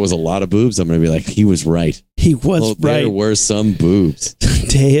 But if it was a lot of boobs, I'm going to be like, he was right. He was right. There were some boobs.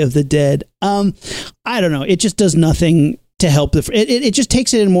 Day of the Dead. I don't know. It just does nothing to help it just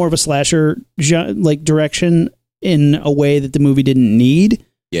takes it in more of a slasher like direction in a way that the movie didn't need.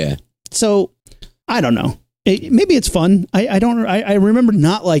 Yeah. So I don't know. Maybe it's fun. I remember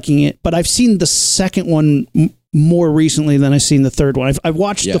not liking it, but I've seen the second one more recently than I've seen the third one. I've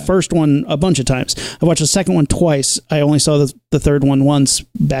watched the first one a bunch of times. I watched the second one twice. I only saw the third one once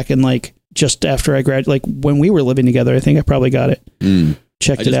back in like just after I graduated, like when we were living together. I think I probably got it.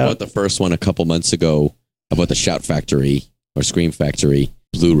 Checked it out. I just bought the first one a couple months ago. I bought the Shout Factory or Scream Factory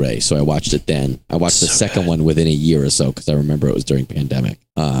Blu-ray, so I watched it then. I watched the second one within a year or so because I remember it was during pandemic.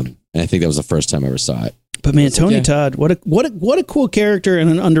 And I think that was the first time I ever saw it. But man, Tony Todd, what a cool character and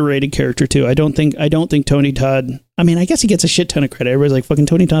an underrated character too. I don't think Tony Todd. I mean, I guess he gets a shit ton of credit. Everybody's like, fucking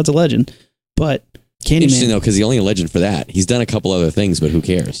Tony Todd's a legend. But Candyman, interesting though, because he's only a legend for that. He's done a couple other things, but who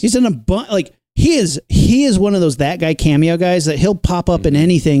cares? He's done a bunch. Like he is one of those that guy cameo guys that he'll pop up in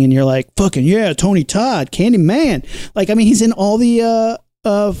anything, and you're like, fucking yeah, Tony Todd, Candyman. Like, I mean, he's in all the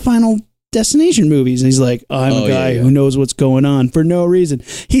Final Destination movies, and he's like, I'm a guy who knows what's going on for no reason.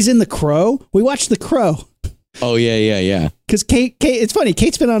 He's in The Crow. We watched The Crow. Oh, yeah. Because Kate, it's funny.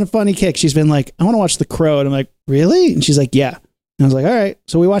 Kate's been on a funny kick. She's been like, I want to watch The Crow. And I'm like, really? And she's like, yeah. And I was like, all right.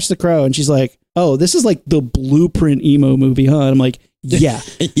 So we watched The Crow. And she's like, oh, this is like the blueprint emo movie, huh? And I'm like, yeah.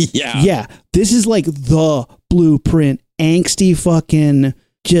 Yeah. This is like the blueprint, angsty fucking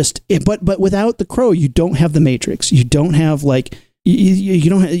just, but without The Crow, you don't have The Matrix. You don't have like, you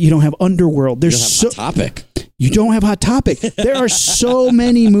don't have Underworld. There's Hot Topic. You don't have Hot Topic. There are so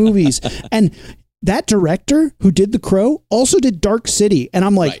many movies. And that director who did The Crow also did Dark City. And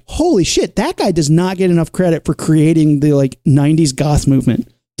I'm like, holy shit, that guy does not get enough credit for creating the like 90s goth movement.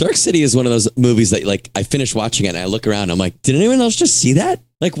 Dark City is one of those movies that like I finish watching it and I look around and I'm like, did anyone else just see that?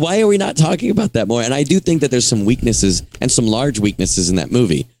 Like, why are we not talking about that more? And I do think that there's some weaknesses and some large weaknesses in that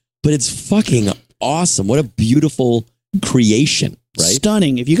movie, but it's fucking awesome. What a beautiful creation, right?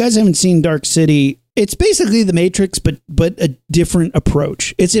 Stunning. If you guys haven't seen Dark City, it's basically The Matrix, but a different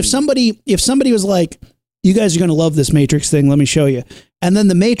approach. It's if somebody was like, you guys are going to love this Matrix thing, let me show you. And then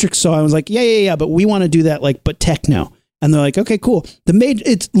The Matrix saw it and was like, yeah, but we want to do that, like, but techno. And they're like, okay, cool.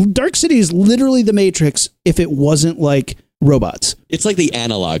 Dark City is literally The Matrix if it wasn't like robots. It's like the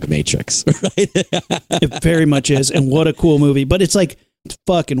analog Matrix, right? It very much is. And what a cool movie. But it's like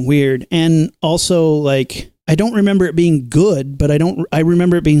fucking weird. And also like, I don't remember it being good, but I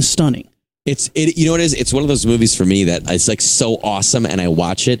remember it being stunning. You know what it is? It's one of those movies for me that it's like so awesome, and I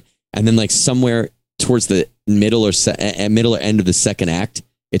watch it, and then like somewhere towards the middle or end of the second act,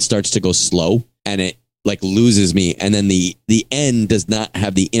 it starts to go slow, and it like loses me, and then the end does not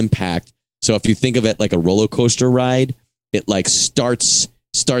have the impact. So if you think of it like a roller coaster ride, it like starts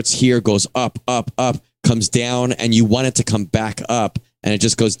here, goes up, comes down, and you want it to come back up, and it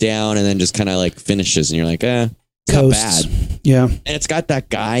just goes down, and then just kind of like finishes, and you're like, it's not bad. Yeah, and it's got that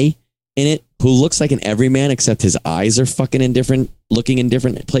guy in it who looks like an everyman, except his eyes are fucking looking in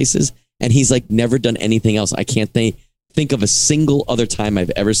different places, and he's like never done anything else. I can't think of a single other time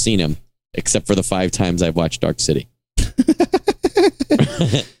I've ever seen him, except for the 5 times I've watched Dark City.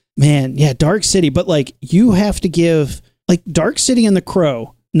 Man, yeah, Dark City, but like you have to give like Dark City and The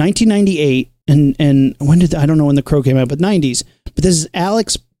Crow, 1998, and when did I don't know when The Crow came out, but 90s. But this is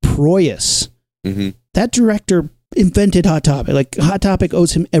Alex Proyas. Mm-hmm. That director invented Hot Topic. Like Hot Topic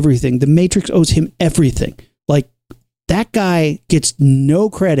owes him everything. The Matrix owes him everything. Like that guy gets no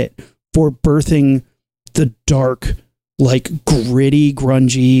credit for birthing the dark, like gritty,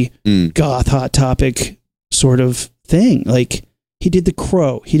 grungy, goth Hot Topic sort of thing. Like he did The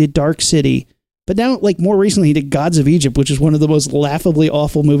Crow, he did Dark City, but now like more recently he did Gods of Egypt, which is one of the most laughably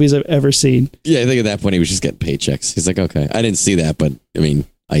awful movies I've ever seen. Yeah, I think at that point he was just getting paychecks. He's like, okay, I didn't see that, but I mean,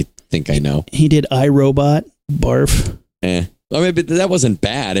 I think I know. He did iRobot. Barf. I mean, but that wasn't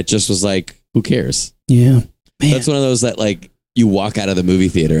bad. It just was like, who cares? Yeah. Man. That's one of those that like you walk out of the movie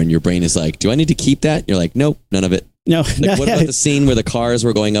theater and your brain is like, do I need to keep that? And you're like, nope, none of it. No. Like, what about the scene where the cars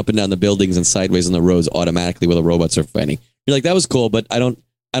were going up and down the buildings and sideways on the roads automatically while the robots are fighting? You're like, that was cool, but I don't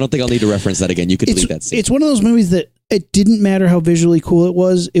think I'll need to reference that again. You could delete that scene. It's one of those movies that it didn't matter how visually cool it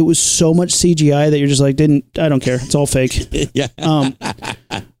was. It was so much CGI that you're just like, I don't care. It's all fake. Yeah.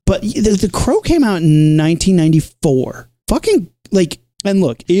 But The Crow came out in 1994. fucking like, and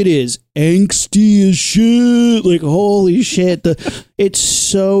look, it is angsty as shit. Like, holy shit. It's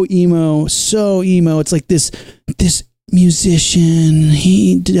so emo. It's like this musician,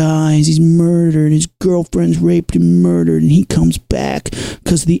 he dies, he's murdered, his girlfriend's raped and murdered, and he comes back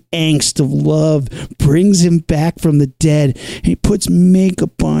because the angst of love brings him back from the dead, and he puts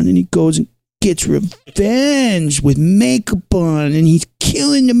makeup on, and he goes and gets revenge with makeup on, and he's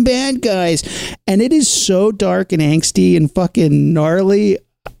killing the bad guys, and it is so dark and angsty and fucking gnarly.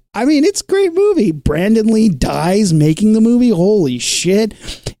 I mean, it's a great movie. Brandon Lee dies making the movie. Holy shit.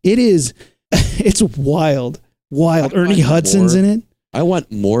 It's wild. Ernie Hudson's in it. I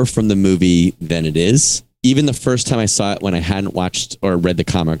want more from the movie than it is. Even the first time I saw it when I hadn't watched or read the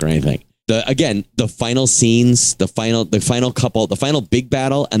comic or anything. The final scenes, the final big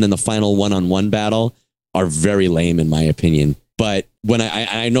battle, and then the final one-on-one battle are very lame in my opinion. But when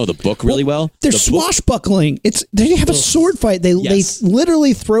I know the book really well. They're swashbuckling. They have a sword fight. They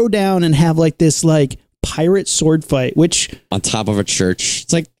literally throw down and have like this like pirate sword fight, which on top of a church.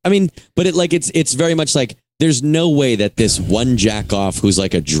 It's like, I mean, but it's very much like, there's no way that this one jack-off who's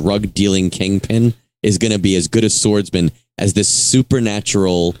like a drug-dealing kingpin is going to be as good a swordsman as this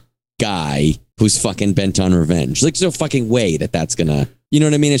supernatural guy who's fucking bent on revenge. Like, there's no fucking way that's going to... You know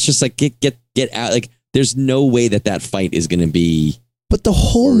what I mean? It's just like, get out. Like, there's no way that fight is going to be... But the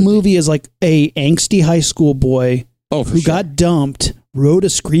whole movie is like a angsty high school boy who got dumped, wrote a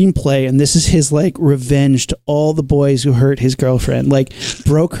screenplay, and this is his like revenge to all the boys who hurt his girlfriend, like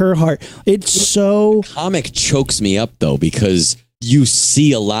broke her heart. It's so... The comic chokes me up though, because you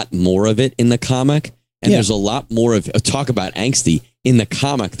see a lot more of it in the comic, and there's a lot more of... Talk about angsty. In the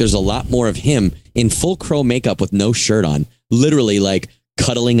comic, there's a lot more of him in full crow makeup with no shirt on, literally like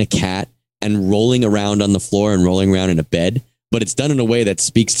cuddling a cat and rolling around on the floor and rolling around in a bed. But it's done in a way that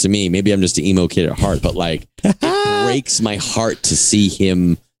speaks to me. Maybe I'm just an emo kid at heart, but like it breaks my heart to see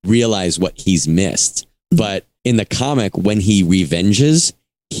him realize what he's missed. But in the comic, when he revenges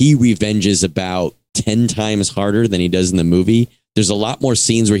about 10 times harder than he does in the movie. There's a lot more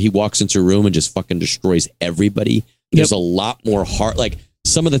scenes where he walks into a room and just fucking destroys everybody. There's a lot more heart. Like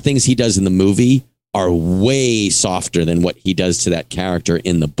some of the things he does in the movie are way softer than what he does to that character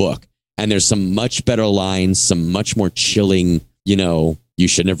in the book. And there's some much better lines, some much more chilling, you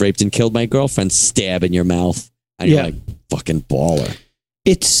shouldn't have raped and killed my girlfriend, stab in your mouth. And you're like, fucking baller.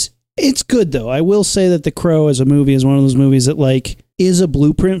 It's good, though. I will say that The Crow as a movie is one of those movies that, like, is a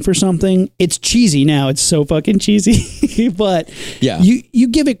blueprint for something. It's cheesy now. It's so fucking cheesy. But you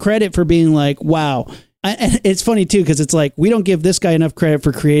give it credit for being like, wow. And it's funny, too, because it's like, we don't give this guy enough credit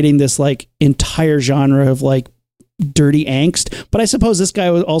for creating this, like, entire genre of, like, dirty angst. But I suppose this guy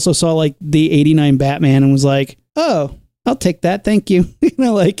also saw, like, the 89 Batman and was like, oh, I'll take that. Thank you.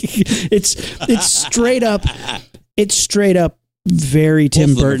 Like, it's straight up. It's straight up very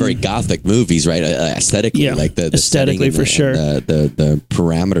Tim Burton. Very gothic movies, right? Aesthetically, like the aesthetically for sure. The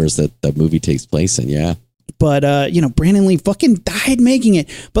parameters that the movie takes place in, yeah. But Brandon Lee fucking died making it.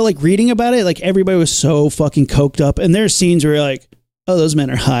 But like reading about it, like everybody was so fucking coked up, and there's scenes where you're like, oh, those men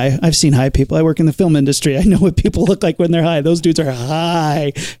are high. I've seen high people. I work in the film industry. I know what people look like when they're high. Those dudes are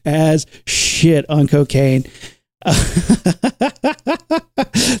high as shit on cocaine.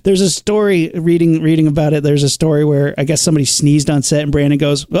 There's a story reading about it. There's a story where I guess somebody sneezed on set and Brandon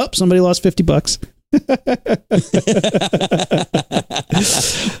goes, oh, somebody lost $50.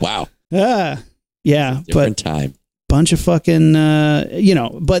 Wow. Yeah. Different time. Bunch of fucking,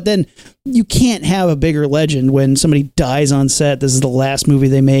 but then you can't have a bigger legend when somebody dies on set. This is the last movie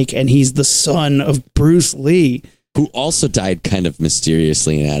they make, and he's the son of Bruce Lee, who also died kind of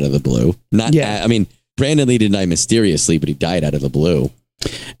mysteriously and out of the blue. Brandon Lee didn't die mysteriously, but he died out of the blue.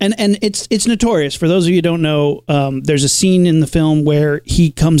 And it's notorious. For those of you who don't know, there's a scene in the film where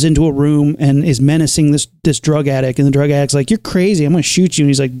he comes into a room and is menacing this drug addict, and the drug addict's like, you're crazy, I'm going to shoot you. And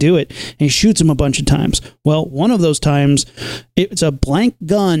he's like, do it. And he shoots him a bunch of times. Well, one of those times, it's a blank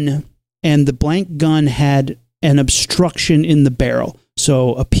gun, and the blank gun had an obstruction in the barrel.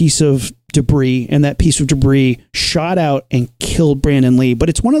 So a piece of debris, and that piece of debris shot out and killed Brandon Lee. But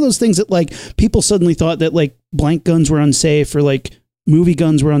it's one of those things that like people suddenly thought that like blank guns were unsafe or like movie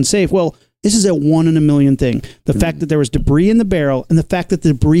guns were unsafe. Well, this is a 1 in a million thing. The fact that there was debris in the barrel and the fact that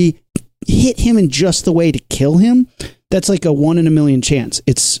the debris hit him in just the way to kill him, that's like a 1 in a million chance.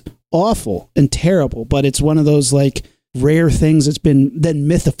 It's awful and terrible, but it's one of those like rare things that's been then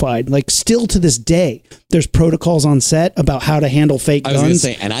mythified. Like still to this day, there's protocols on set about how to handle fake guns. I was going to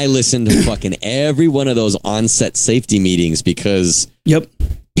say, and I listened to fucking every one of those on-set safety meetings because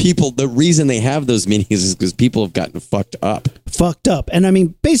people, the reason they have those meetings is because people have gotten fucked up. And I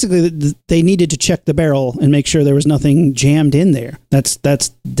mean, basically they needed to check the barrel and make sure there was nothing jammed in there. That's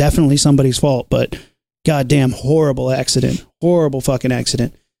definitely somebody's fault, but goddamn horrible fucking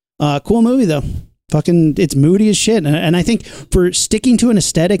accident. Cool movie though. Fucking, it's moody as shit. And I think for sticking to an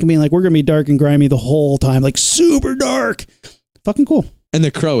aesthetic and being like, we're going to be dark and grimy the whole time, like super dark, fucking cool. And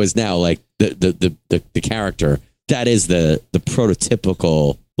the Crow is now like the character that is the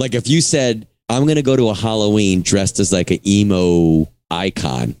prototypical. Like if you said, I'm going to go to a Halloween dressed as like an emo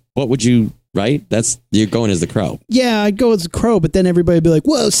icon, what would you, right? You're going as the Crow. Yeah, I'd go as the Crow, but then everybody would be like,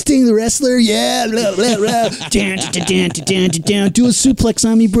 whoa, Sting the wrestler. Yeah, blah, blah, blah. Do a suplex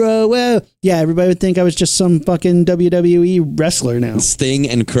on me, bro. Whoa. Yeah, everybody would think I was just some fucking WWE wrestler now. Sting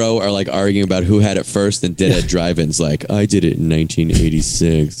and Crow are like arguing about who had it first and did at drive-ins. Like, I did it in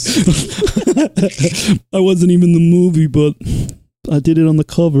 1986. I wasn't even in the movie, but I did it on the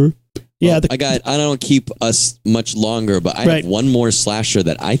cover. Yeah, I don't keep us much longer, but I have one more slasher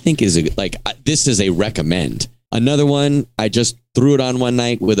that I think is this is a recommend. Another one, I just threw it on one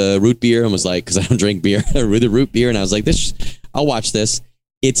night with a root beer and was like, because I don't drink beer, with a root beer, and I was like, I'll watch this.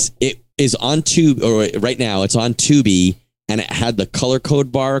 It is on right now it's on Tubi, and it had the color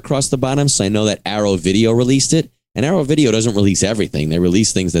code bar across the bottom, so I know that Arrow Video released it. And Arrow Video doesn't release everything; they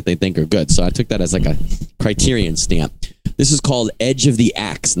release things that they think are good. So I took that as like a Criterion stamp. This is called Edge of the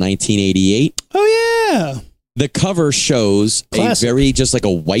Axe, 1988. Oh, yeah. The cover shows Classic. a very, just like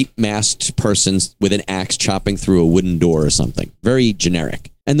a white masked person with an axe chopping through a wooden door or something. Very generic.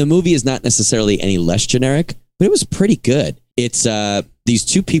 And the movie is not necessarily any less generic, but it was pretty good. It's these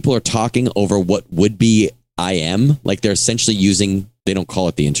two people are talking over what would be IM. Like they're essentially using, they don't call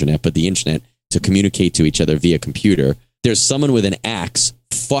it the internet, but the internet to communicate to each other via computer. There's someone with an axe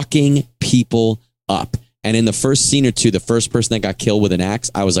fucking people up. And in the first scene or two, the first person that got killed with an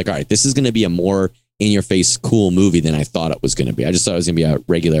axe, I was like, all right, this is going to be a more in-your-face cool movie than I thought it was going to be. I just thought it was going to be a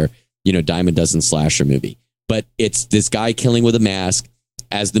regular, dime a dozen slasher movie. But it's this guy killing with a mask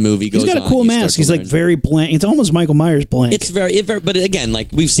as the movie goes on. He's got a cool mask. He's like very blank. It's almost Michael Myers blank. It's very, but again, like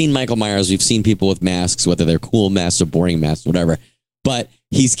we've seen Michael Myers, we've seen people with masks, whether they're cool masks or boring masks, whatever. But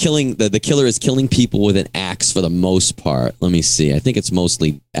he's killing, the killer is killing people with an axe for the most part. Let me see. I think it's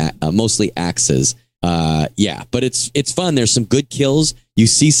mostly axes. But it's fun. There's some good kills. You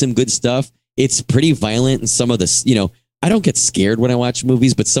see some good stuff. It's pretty violent, and some of this, I don't get scared when I watch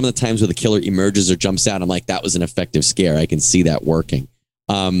movies, but some of the times where the killer emerges or jumps out, I'm like, that was an effective scare. I can see that working.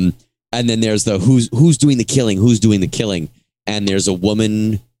 And then there's the who's doing the killing, and there's a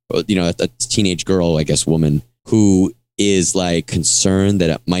woman, a teenage girl, I guess, woman who is like concerned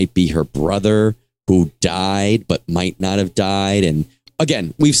that it might be her brother who died but might not have died. And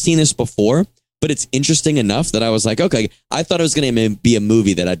again, we've seen this before. But it's interesting enough that I was like, okay, I thought it was going to be a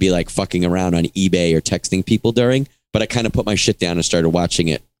movie that I'd be like fucking around on eBay or texting people during, but I kind of put my shit down and started watching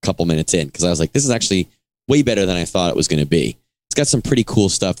it a couple minutes in because I was like, this is actually way better than I thought it was going to be. It's got some pretty cool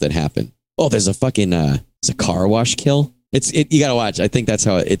stuff that happened. Oh, there's a fucking it's a car wash kill. You got to watch. I think that's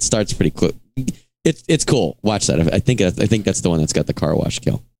how it starts pretty cool. It's cool. Watch that. I think that's the one that's got the car wash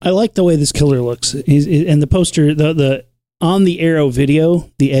kill. I like the way this killer looks. And the poster, the on the Arrow Video,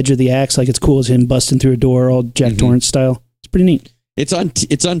 the edge of the axe, like it's cool as him busting through a door, all Jack Torrance style. It's pretty neat. It's on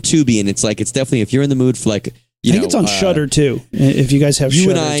Tubi, and it's definitely, if you're in the mood for like, I think it's on Shudder too. If you guys have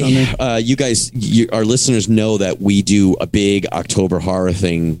Shudder, and I, you guys, our listeners know that we do a big October horror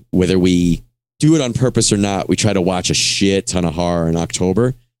thing, whether we do it on purpose or not. We try to watch a shit ton of horror in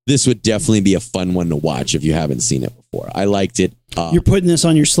October. This would definitely be a fun one to watch if you haven't seen it before. I liked it. You're putting this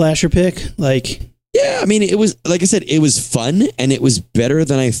on your slasher pick, like. Yeah, I mean, it was, like I said, it was fun, and it was better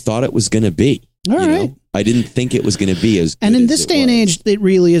than I thought it was going to be. All right. I didn't think it was going to be as good. And in this day and age, it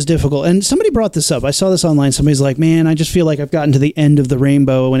really is difficult. And somebody brought this up. I saw this online. Somebody's like, man, I just feel like I've gotten to the end of the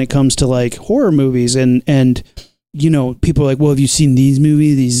rainbow when it comes to like horror movies. And people are like, well, have you seen these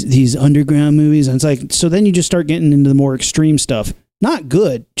movies, these underground movies? And it's like, so then you just start getting into the more extreme stuff. Not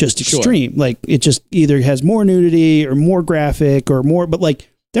good, just extreme. Sure. Like it just either has more nudity or more graphic or more, but like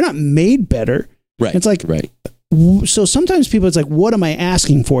they're not made better. Right. It's like, right. So sometimes people, it's like, what am I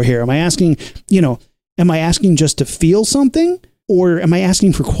asking for here? Am I asking, am I asking just to feel something, or am I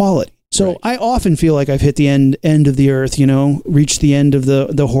asking for quality? So right. I often feel like I've hit the end of the earth, reached the end of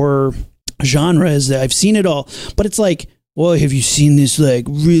the horror genre, as I've seen it all. But it's like, well, have you seen this like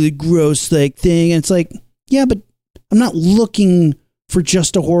really gross like thing? And it's like, yeah, but I'm not looking for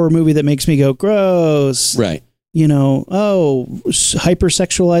just a horror movie that makes me go gross. Right.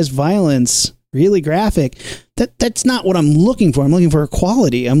 Hypersexualized violence. Really graphic. That's not what I'm looking for. I'm looking for a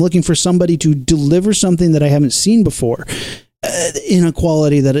quality. I'm looking for somebody to deliver something that I haven't seen before. in a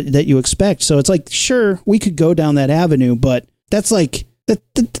quality that you expect. So it's like, sure, we could go down that avenue, but that's like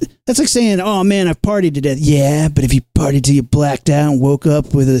that's like saying, oh man, I've partied to death. Yeah, but if you partied till you blacked out and woke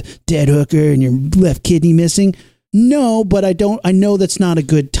up with a dead hooker and your left kidney missing, no, but I know that's not a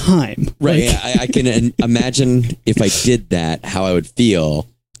good time. Right. I can imagine if I did that, how I would feel.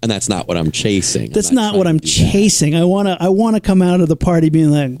 And that's not what I'm chasing. That's not what I'm chasing. I want to come out of the party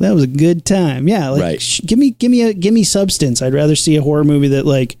being like, that was a good time. Yeah. Like, right. Give me substance. I'd rather see a horror movie that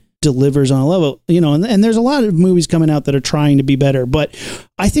like delivers on a level, and there's a lot of movies coming out that are trying to be better, but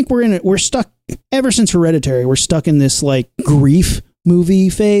I think we're stuck ever since Hereditary. We're stuck in this like grief movie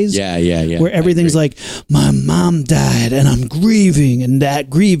phase. Yeah. Where everything's like, my mom died and I'm grieving, and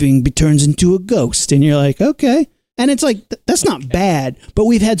that grieving turns into a ghost. And you're like, okay. And it's like, that's not bad, but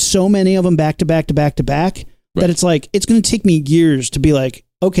we've had so many of them back to back that it's like, it's going to take me years to be like,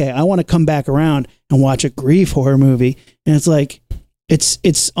 okay, I want to come back around and watch a grief horror movie. And it's like,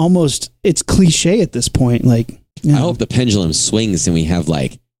 it's almost cliche at this point. Like, I hope the pendulum swings and we have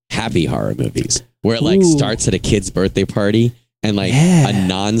like happy horror movies where it like starts at a kid's birthday party and like a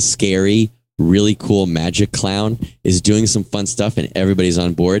non-scary, really cool magic clown is doing some fun stuff and everybody's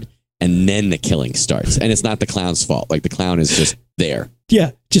on board. And then the killing starts. And it's not the clown's fault. Like the clown is just there.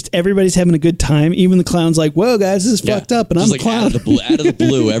 Yeah. Just everybody's having a good time. Even the clown's like, whoa, guys, this is fucked up. And just I'm like, clown. Out of the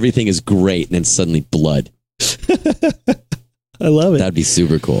blue, everything is great. And then suddenly blood. I love it. That'd be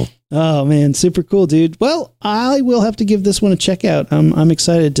super cool. Oh, man. Super cool, dude. Well, I will have to give this one a check out. I'm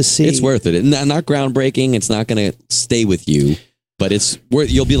excited to see. It's worth it. Not groundbreaking. It's not going to stay with you. But it's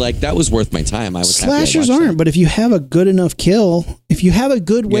worth. You'll be like, that was worth my time. I was Slashers happy aren't, but if you have a good enough kill, if you have a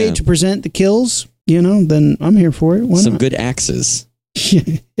good way to present the kills, then I'm here for it. Why Some not? good axes.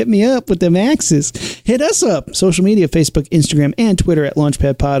 Hit me up with them axes. Hit us up. Social media, Facebook, Instagram, and Twitter at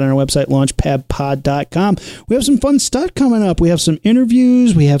Launchpad Pod, on our website, launchpadpod.com. We have some fun stuff coming up. We have some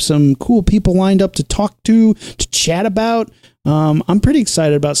interviews. We have some cool people lined up to talk to chat about. I'm pretty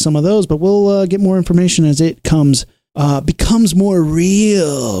excited about some of those, but we'll get more information as it becomes more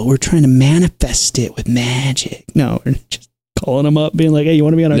real. We're trying to manifest it with magic. No, we're just calling them up, being like, hey, you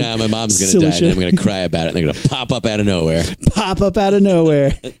want to be on our my mom's going to die, and I'm going to cry about it, and they're going to pop up out of nowhere.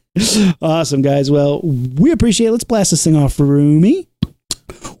 Awesome, guys. Well, we appreciate it. Let's blast this thing off, Roomy.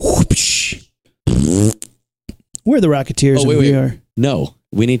 Whoopsh. We're the Rocketeers, we are... No,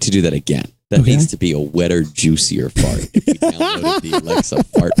 we need to do that again. That needs to be a wetter, juicier fart. If we downloaded the Alexa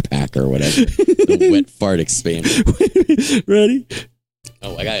fart pack or whatever. The wet fart expander. Ready?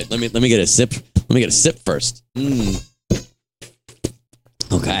 Oh, I got it. Let me get a sip. Let me get a sip first.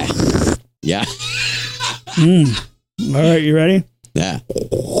 Okay. Yeah. All right, you ready? Yeah.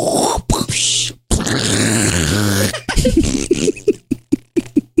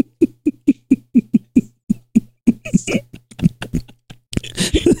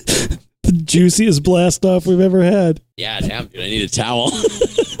 Juiciest blast off we've ever had. Yeah, damn, dude, I need a towel.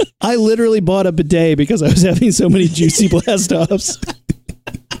 I literally bought a bidet because I was having so many juicy blast offs.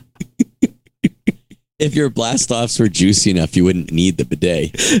 If your blast offs were juicy enough, you wouldn't need the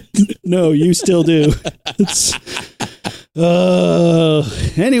bidet. No, you still do.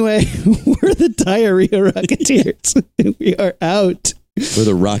 Anyway, we're the Diarrhea Rocketeers. We are out. We're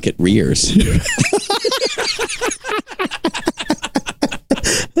the Rocket Rears.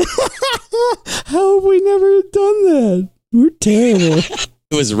 How have we never done that? We're terrible.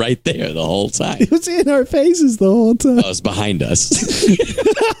 It was right there the whole time. It was in our faces the whole time. Oh, it was behind us.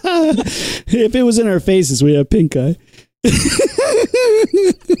 If it was in our faces, we'd have pink eye.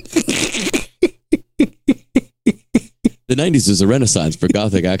 The 90s was a renaissance for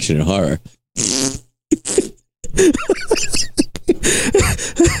gothic action and horror.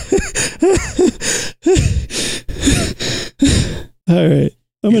 All right.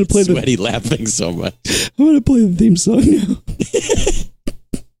 I'm going to play sweaty laughing so much. I'm going to play the theme song now.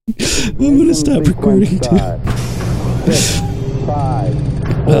 I'm going to stop recording too. 6, 5,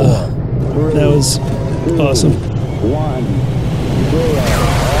 4, 3, that was awesome. 1, 0.